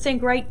yes, it's in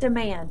great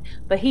demand,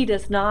 but He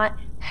does not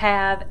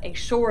have a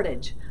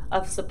shortage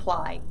of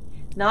supply,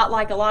 not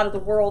like a lot of the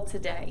world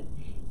today.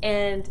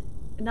 And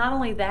not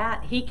only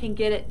that, He can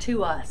get it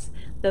to us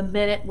the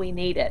minute we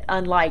need it,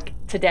 unlike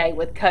today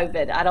with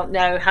COVID. I don't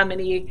know how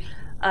many,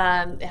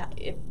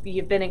 if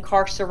you've been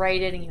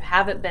incarcerated and you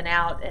haven't been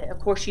out, of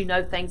course you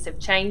know things have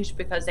changed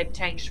because they've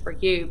changed for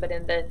you, but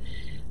in the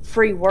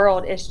free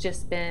world, it's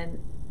just been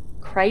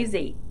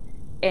crazy.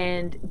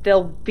 And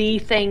there'll be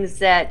things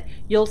that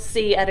you'll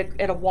see at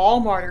a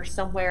Walmart or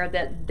somewhere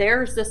that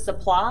there's the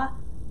supply,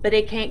 but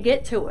it can't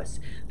get to us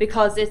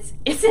because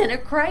it's in a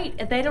crate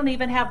and they don't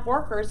even have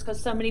workers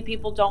because so many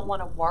people don't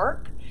want to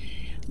work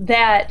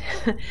that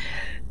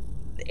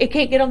it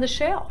can't get on the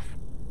shelf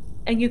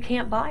and you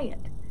can't buy it.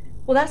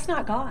 Well, that's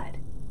not God.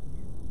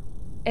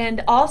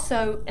 And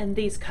also in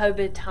these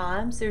COVID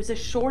times, there's a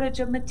shortage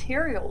of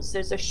materials.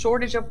 There's a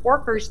shortage of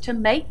workers to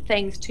make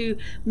things to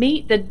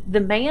meet the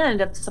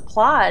demand of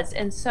supplies.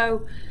 And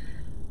so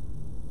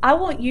I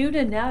want you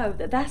to know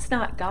that that's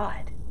not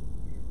God.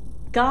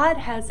 God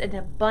has an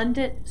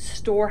abundant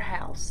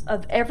storehouse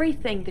of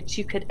everything that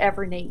you could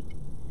ever need.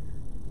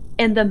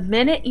 And the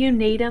minute you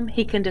need them,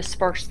 He can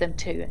disperse them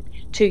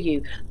to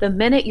you. The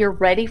minute you're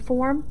ready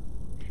for them,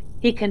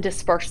 He can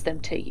disperse them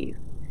to you.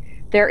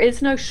 There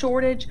is no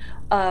shortage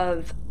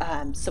of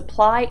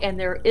supply, and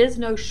there is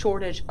no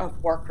shortage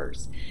of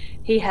workers.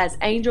 He has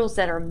angels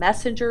that are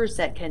messengers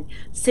that can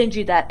send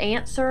you that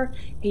answer.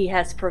 He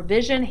has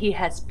provision. He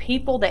has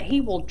people that he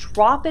will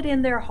drop it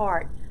in their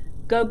heart.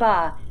 Go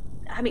by.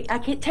 I mean, I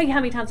can't tell you how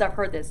many times I've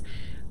heard this.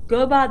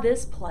 Go by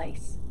this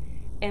place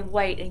and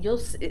wait,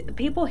 and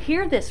people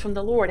hear this from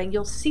the Lord, and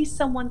you'll see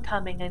someone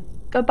coming, and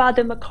go buy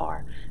them a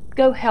car.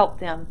 Go help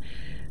them.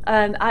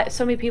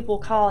 So many people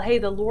call, hey,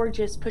 the Lord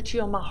just put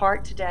you on my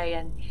heart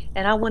today,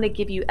 and I want to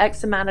give you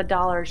X amount of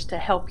dollars to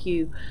help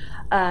you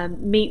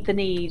meet the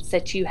needs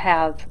that you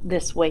have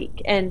this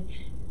week. And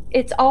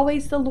it's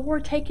always the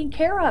Lord taking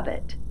care of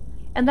it.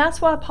 And that's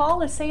why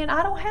Paul is saying,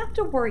 I don't have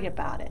to worry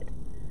about it.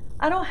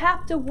 I don't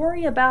have to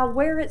worry about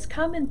where it's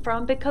coming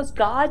from, because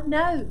God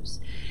knows.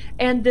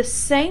 And the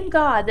same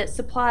God that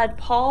supplied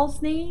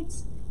Paul's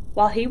needs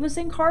while he was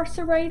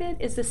incarcerated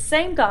is the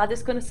same God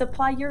that's going to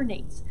supply your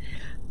needs.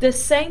 The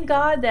same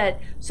God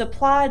that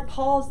supplied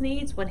Paul's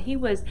needs when he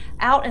was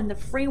out in the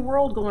free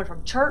world, going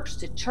from church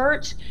to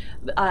church,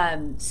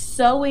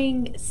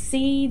 sowing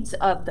seeds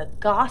of the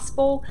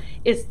gospel,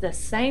 is the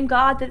same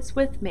God that's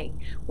with me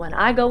when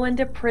I go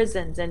into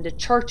prisons, into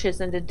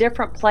churches, into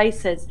different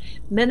places,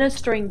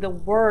 ministering the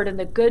word and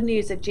the good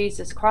news of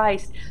Jesus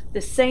Christ.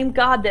 The same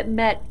God that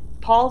met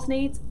Paul's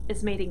needs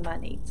is meeting my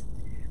needs.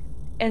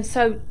 And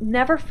so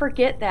never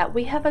forget that.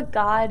 We have a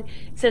God,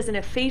 it says in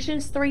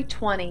Ephesians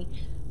 3:20,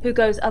 who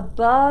goes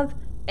above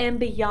and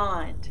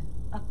beyond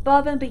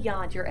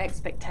your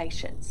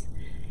expectations.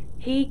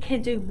 He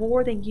can do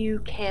more than you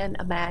can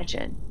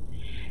imagine.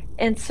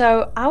 And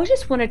so I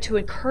just wanted to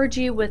encourage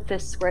you with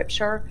this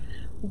scripture.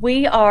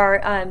 We are,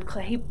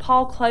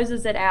 Paul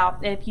closes it out.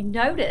 And if you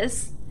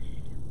notice,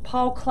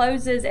 Paul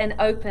closes and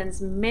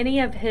opens many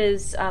of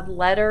his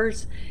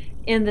letters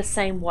in the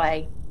same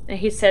way. And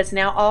he says,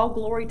 now all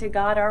glory to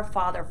God our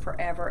Father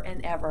forever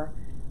and ever.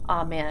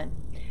 Amen.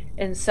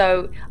 And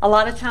so a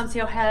lot of times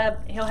he'll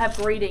have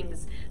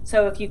greetings.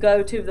 So if you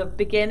go to the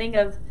beginning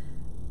of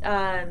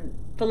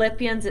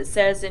Philippians, it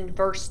says in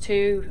verse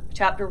 2,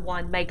 chapter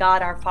 1, may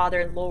God our Father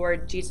and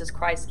Lord Jesus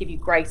Christ give you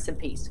grace and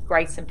peace,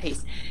 grace and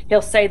peace.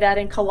 He'll say that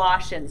in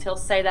Colossians. He'll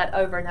say that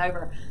over and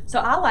over. So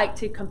I like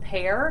to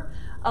compare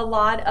a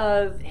lot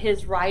of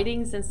his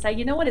writings and say,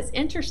 you know what, it's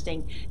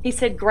interesting. He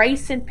said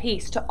grace and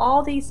peace to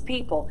all these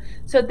people.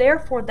 So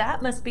therefore,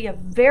 that must be a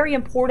very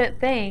important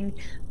thing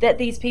that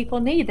these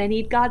people need. They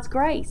need God's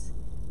grace.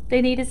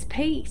 They need his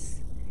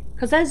peace.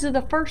 Because those are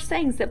the first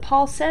things that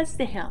Paul says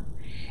to him.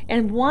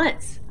 And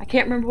once, I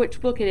can't remember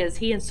which book it is,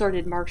 he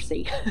inserted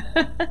mercy.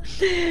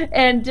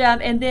 and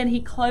then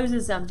he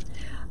closes them.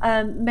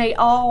 May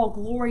all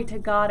glory to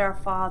God our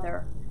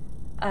Father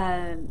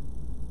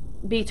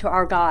be to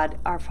our God,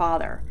 our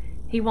Father.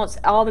 He wants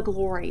all the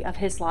glory of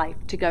his life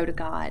to go to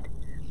God.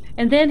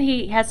 And then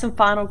he has some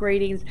final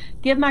greetings.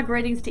 Give my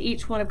greetings to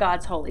each one of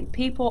God's holy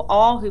people,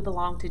 all who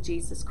belong to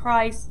Jesus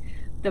Christ.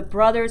 The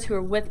brothers who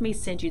are with me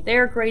send you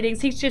their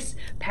greetings. He's just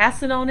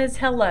passing on his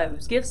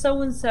hellos. Give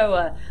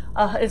so-and-so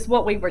is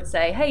what we would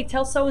say. Hey,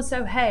 tell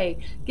so-and-so, hey.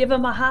 Give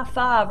them a high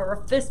five or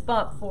a fist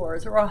bump for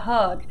us or a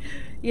hug.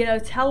 You know,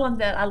 tell them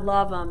that I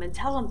love them and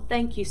tell them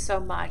thank you so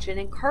much and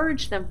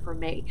encourage them for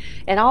me.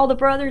 And all the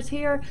brothers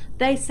here,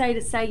 they say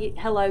to say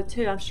hello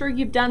too. I'm sure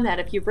you've done that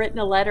if you've written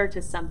a letter to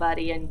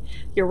somebody and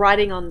you're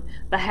writing on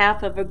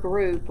behalf of a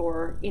group,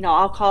 or, you know,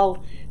 I'll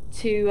call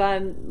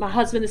to my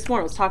husband this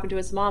morning. I was talking to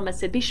his mom. I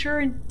said, be sure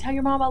and tell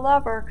your mom I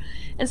love her.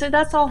 And so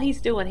that's all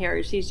he's doing here,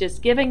 is he's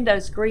just giving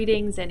those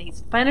greetings, and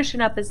he's finishing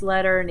up his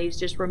letter, and he's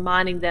just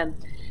reminding them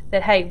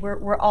that, hey,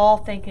 we're all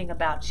thinking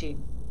about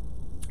you.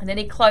 And then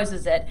he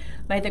closes it.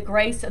 May the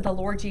grace of the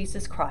Lord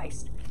Jesus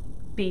Christ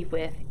be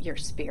with your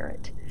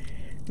spirit.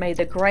 May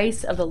the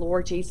grace of the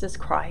Lord Jesus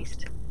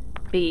Christ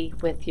be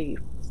with you,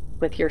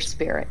 with your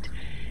spirit.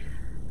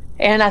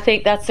 And I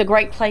think that's a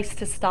great place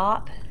to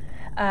stop.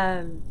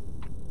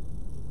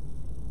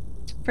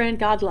 Friend,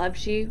 God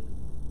loves you.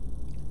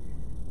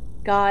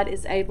 God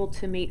is able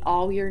to meet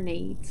all your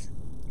needs.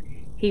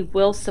 He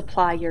will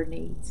supply your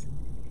needs.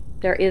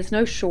 There is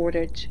no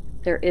shortage.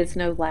 There is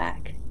no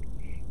lack.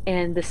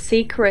 And the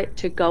secret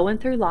to going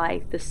through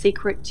life, the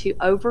secret to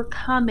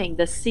overcoming,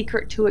 the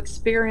secret to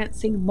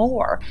experiencing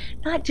more,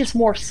 not just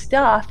more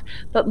stuff,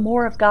 but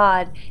more of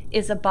God,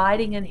 is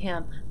abiding in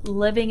him,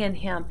 living in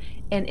him,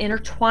 and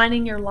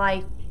intertwining your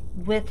life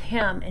with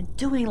him and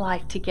doing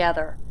life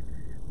together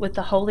with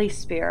the Holy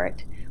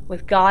Spirit,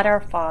 with God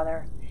our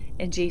Father,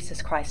 and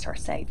Jesus Christ our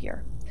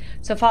Savior.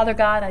 So Father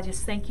God, I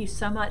just thank you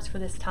so much for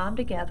this time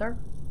together.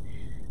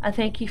 I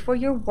thank you for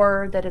your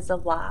word that is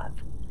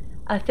alive.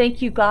 I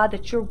thank you, God,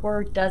 that your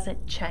word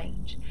doesn't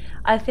change.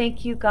 I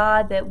thank you,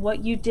 God, that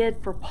what you did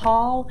for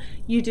Paul,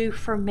 you do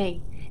for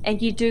me,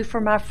 and you do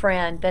for my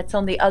friend that's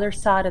on the other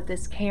side of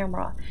this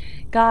camera.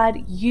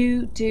 God,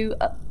 you do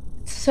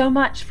so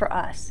much for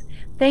us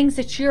things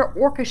that you're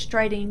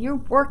orchestrating, you're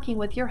working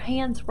with your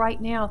hands right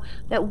now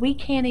that we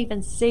can't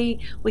even see,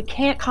 we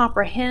can't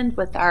comprehend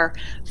with our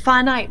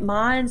finite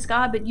minds,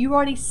 God, but you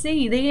already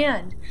see the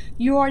end.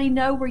 You already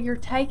know where you're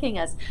taking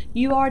us.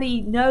 You already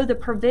know the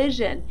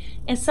provision.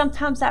 And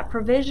sometimes that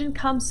provision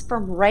comes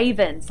from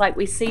ravens, like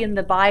we see in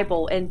the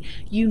Bible, in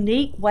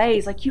unique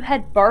ways, like you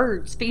had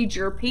birds feed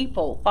your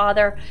people,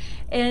 Father.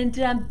 And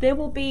there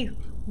will be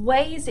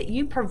ways that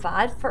you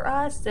provide for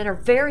us that are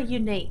very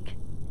unique.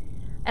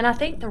 And I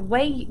think the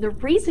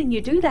reason you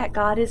do that,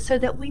 God, is so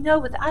that we know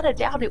without a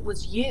doubt it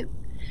was you.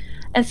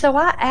 And so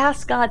I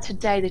ask God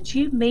today that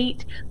you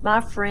meet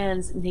my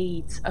friends'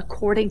 needs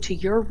according to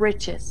your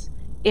riches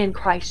in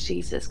Christ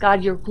Jesus.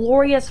 God, your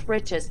glorious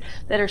riches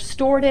that are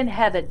stored in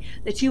heaven,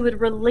 that you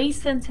would release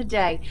them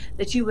today,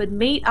 that you would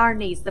meet our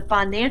needs, the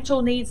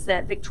financial needs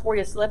that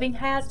Victorious Living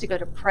has to go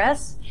to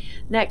press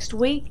next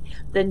week,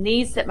 the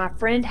needs that my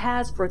friend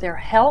has for their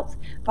health.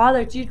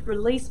 Father, that you'd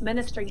release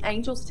ministering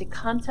angels to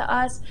come to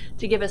us,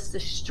 to give us the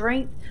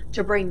strength,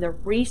 to bring the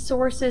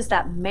resources,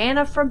 that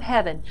manna from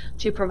heaven,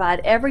 to provide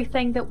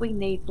everything that we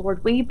need.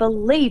 Lord, we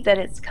believe that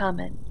it's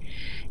coming.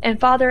 And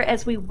Father,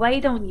 as we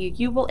wait on you,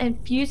 you will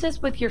infuse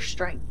us with your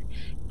strength.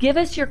 Give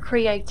us your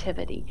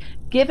creativity.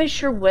 Give us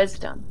your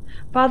wisdom.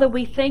 Father,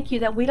 we thank you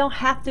that we don't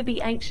have to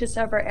be anxious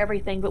over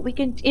everything, but we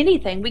can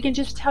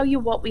just tell you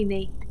what we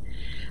need.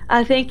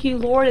 I thank you,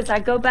 Lord, as I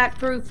go back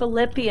through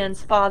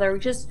Philippians, Father,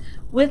 just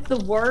with the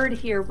word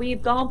here.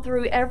 We've gone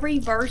through every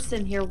verse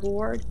in here,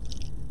 Lord.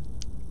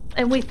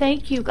 And we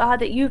thank you, God,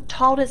 that you've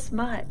taught us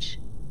much.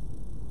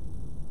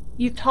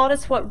 You've taught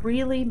us what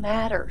really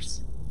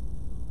matters.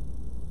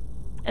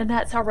 And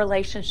that's our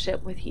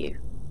relationship with you.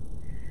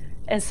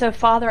 And so,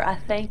 Father, I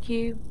thank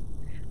you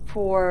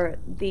for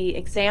the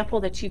example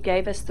that you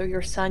gave us through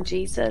your son,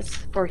 Jesus,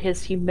 for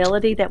his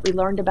humility that we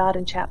learned about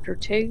in chapter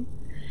 2.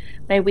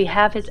 May we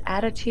have his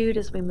attitude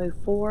as we move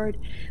forward.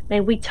 May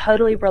we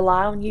totally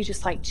rely on you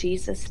just like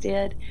Jesus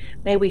did.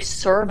 May we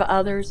serve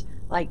others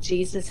like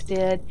Jesus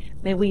did.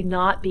 May we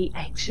not be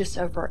anxious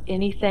over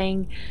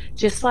anything,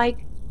 just like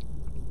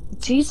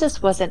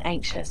Jesus wasn't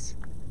anxious.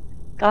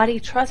 God,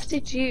 he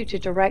trusted you to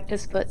direct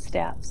his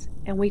footsteps,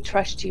 and we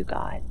trust you,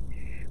 God.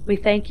 We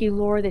thank you,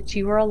 Lord, that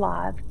you are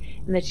alive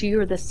and that you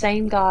are the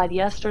same God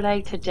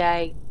yesterday,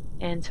 today,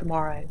 and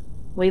tomorrow.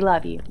 We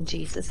love you in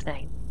Jesus'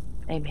 name.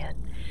 Amen.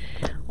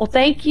 Well,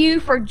 thank you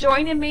for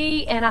joining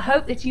me, and I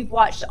hope that you've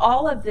watched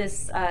all of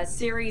this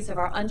series of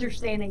our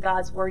Understanding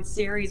God's Word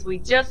series. We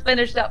just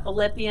finished up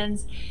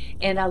Philippians,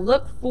 and I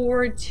look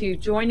forward to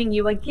joining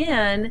you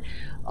again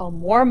on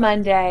More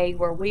Monday,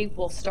 where we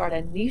will start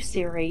a new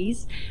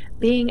series,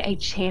 Being a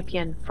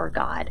Champion for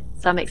God.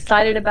 So I'm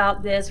excited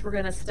about this. We're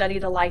going to study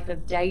the life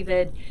of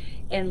David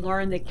and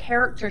learn the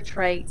character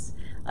traits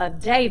of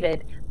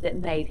David that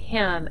made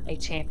him a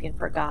champion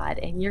for God.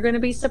 And you're going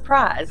to be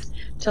surprised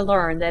to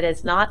learn that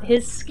it's not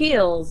his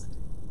skills,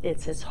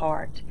 it's his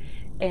heart.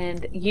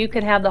 And you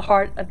can have the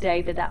heart of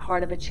David, that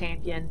heart of a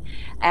champion,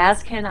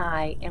 as can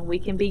I, and we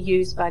can be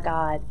used by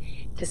God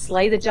to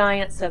slay the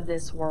giants of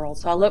this world.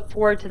 So I look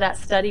forward to that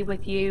study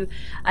with you.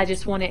 I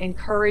just want to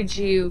encourage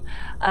you,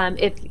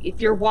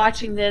 if you're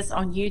watching this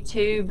on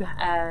YouTube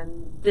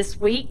this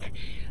week,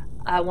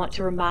 I want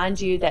to remind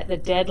you that the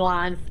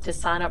deadline to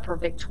sign up for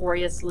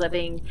Victorious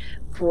Living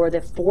for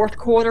the fourth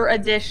quarter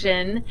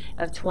edition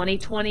of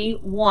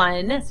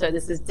 2021, so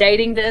this is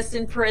dating this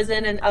in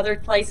prison and other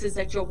places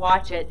that you'll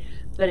watch it,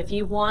 but if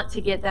you want to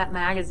get that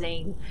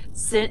magazine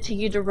sent to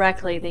you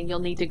directly, then you'll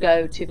need to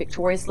go to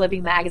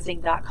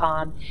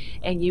victoriouslivingmagazine.com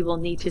and you will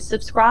need to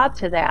subscribe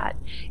to that.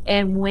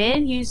 And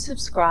when you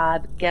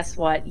subscribe, guess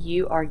what?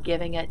 You are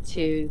giving it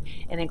to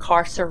an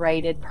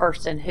incarcerated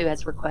person who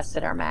has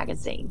requested our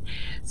magazine.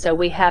 So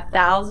we have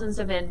thousands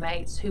of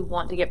inmates who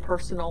want to get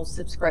personal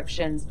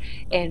subscriptions,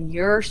 and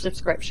your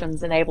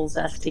subscriptions enables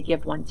us to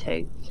give one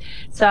too.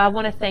 So I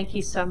want to thank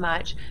you so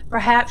much.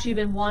 Perhaps you've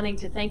been wanting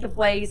to think of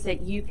ways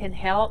that you can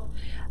help.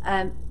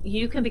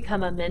 You can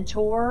become a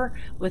mentor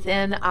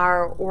within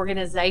our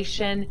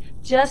organization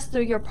just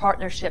through your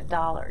partnership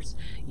dollars.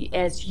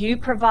 As you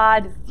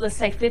provide, let's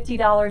say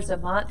 $50 a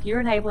month, you're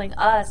enabling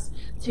us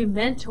to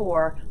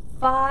mentor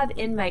 5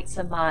 inmates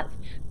a month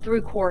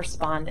through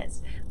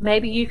correspondence.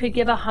 Maybe you could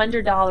give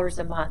 $100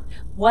 a month.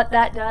 What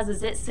that does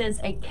is it sends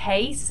a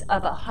case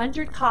of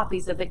 100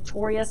 copies of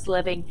Victorious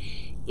Living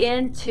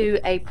into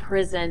a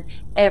prison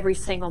every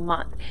single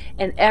month.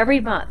 And every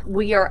month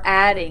we are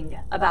adding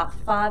about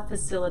 5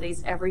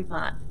 facilities every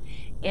month.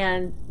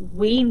 And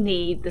we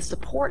need the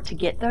support to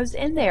get those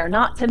in there,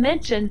 not to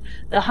mention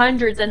the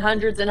hundreds and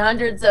hundreds and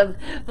hundreds of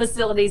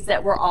facilities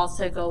that we're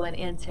also going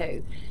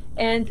into.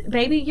 And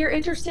maybe you're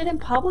interested in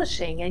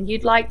publishing and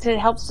you'd like to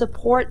help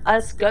support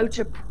us go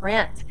to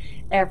print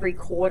every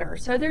quarter.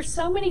 So there's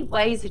so many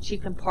ways that you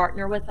can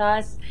partner with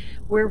us.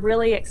 We're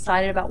really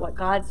excited about what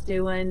God's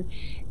doing.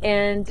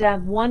 And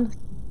one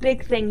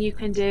big thing you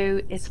can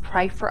do is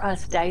pray for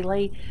us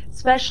daily,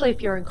 especially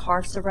if you're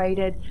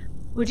incarcerated.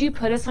 Would you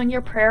put us on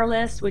your prayer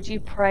list? Would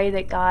you pray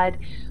that God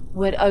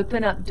would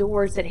open up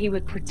doors, that he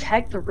would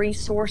protect the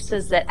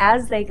resources, that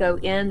as they go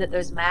in, that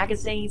those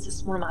magazines, this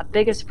is one of my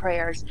biggest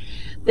prayers,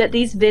 that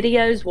these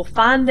videos will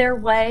find their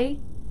way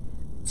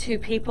to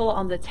people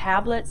on the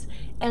tablets,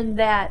 and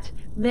that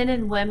men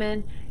and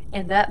women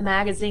in that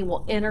magazine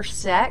will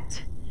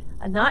intersect,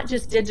 not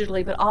just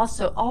digitally, but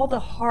also all the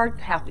hard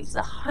copies,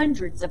 the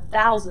hundreds of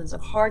thousands of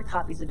hard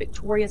copies of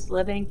Victorious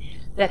Living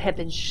that have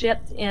been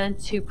shipped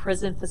into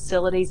prison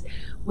facilities.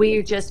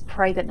 We just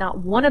pray that not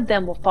one of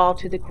them will fall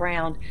to the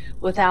ground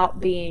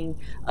without being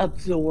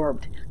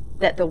absorbed,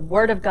 that the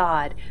Word of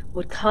God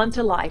would come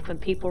to life when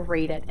people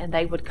read it, and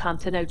they would come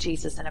to know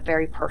Jesus in a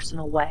very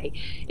personal way.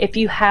 If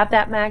you have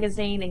that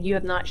magazine and you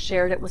have not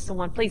shared it with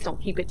someone, please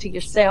don't keep it to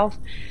yourself.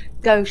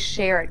 Go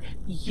share it.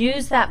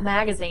 Use that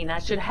magazine. I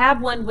should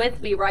have one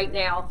with me right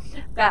now.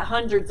 Got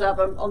hundreds of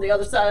them on the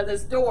other side of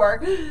this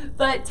door.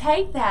 But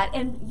take that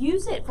and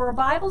use it for a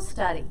Bible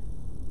study.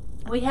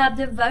 We have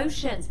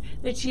devotions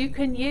that you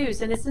can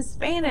use, and it's in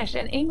Spanish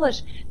and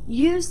English.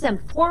 Use them.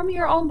 Form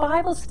your own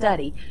Bible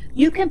study.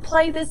 You can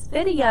play this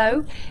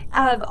video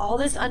of all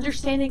this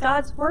Understanding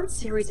God's Word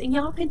series, and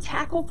y'all can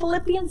tackle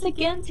Philippians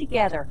again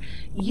together.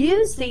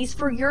 Use these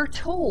for your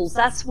tools.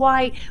 That's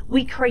why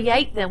we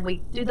create them. We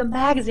do the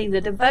magazine,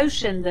 the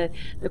devotion,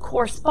 the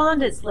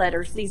correspondence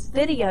letters, these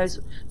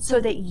videos, so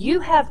that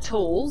you have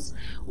tools,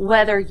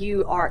 whether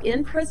you are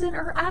in prison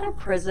or out of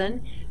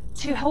prison,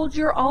 to hold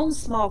your own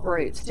small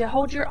groups, to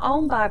hold your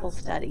own Bible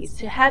studies,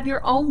 to have your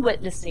own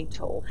witnessing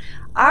tool.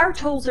 Our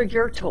tools are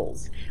your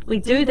tools. We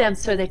do them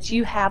so that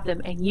you have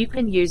them and you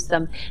can use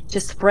them to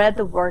spread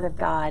the Word of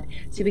God,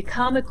 to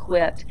become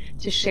equipped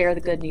to share the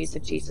good news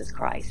of Jesus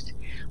Christ.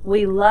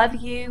 We love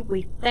you.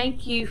 We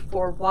thank you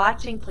for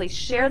watching. Please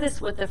share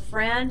this with a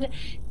friend.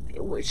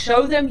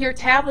 Show them your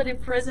tablet in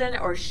prison,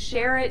 or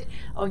share it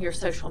on your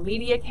social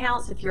media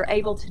accounts if you're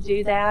able to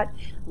do that.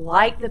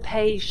 Like the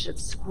page,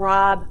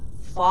 subscribe,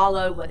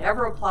 follow,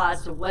 whatever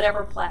applies to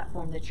whatever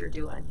platform that you're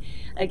doing.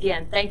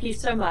 Again, thank you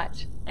so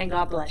much, and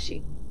God bless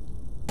you.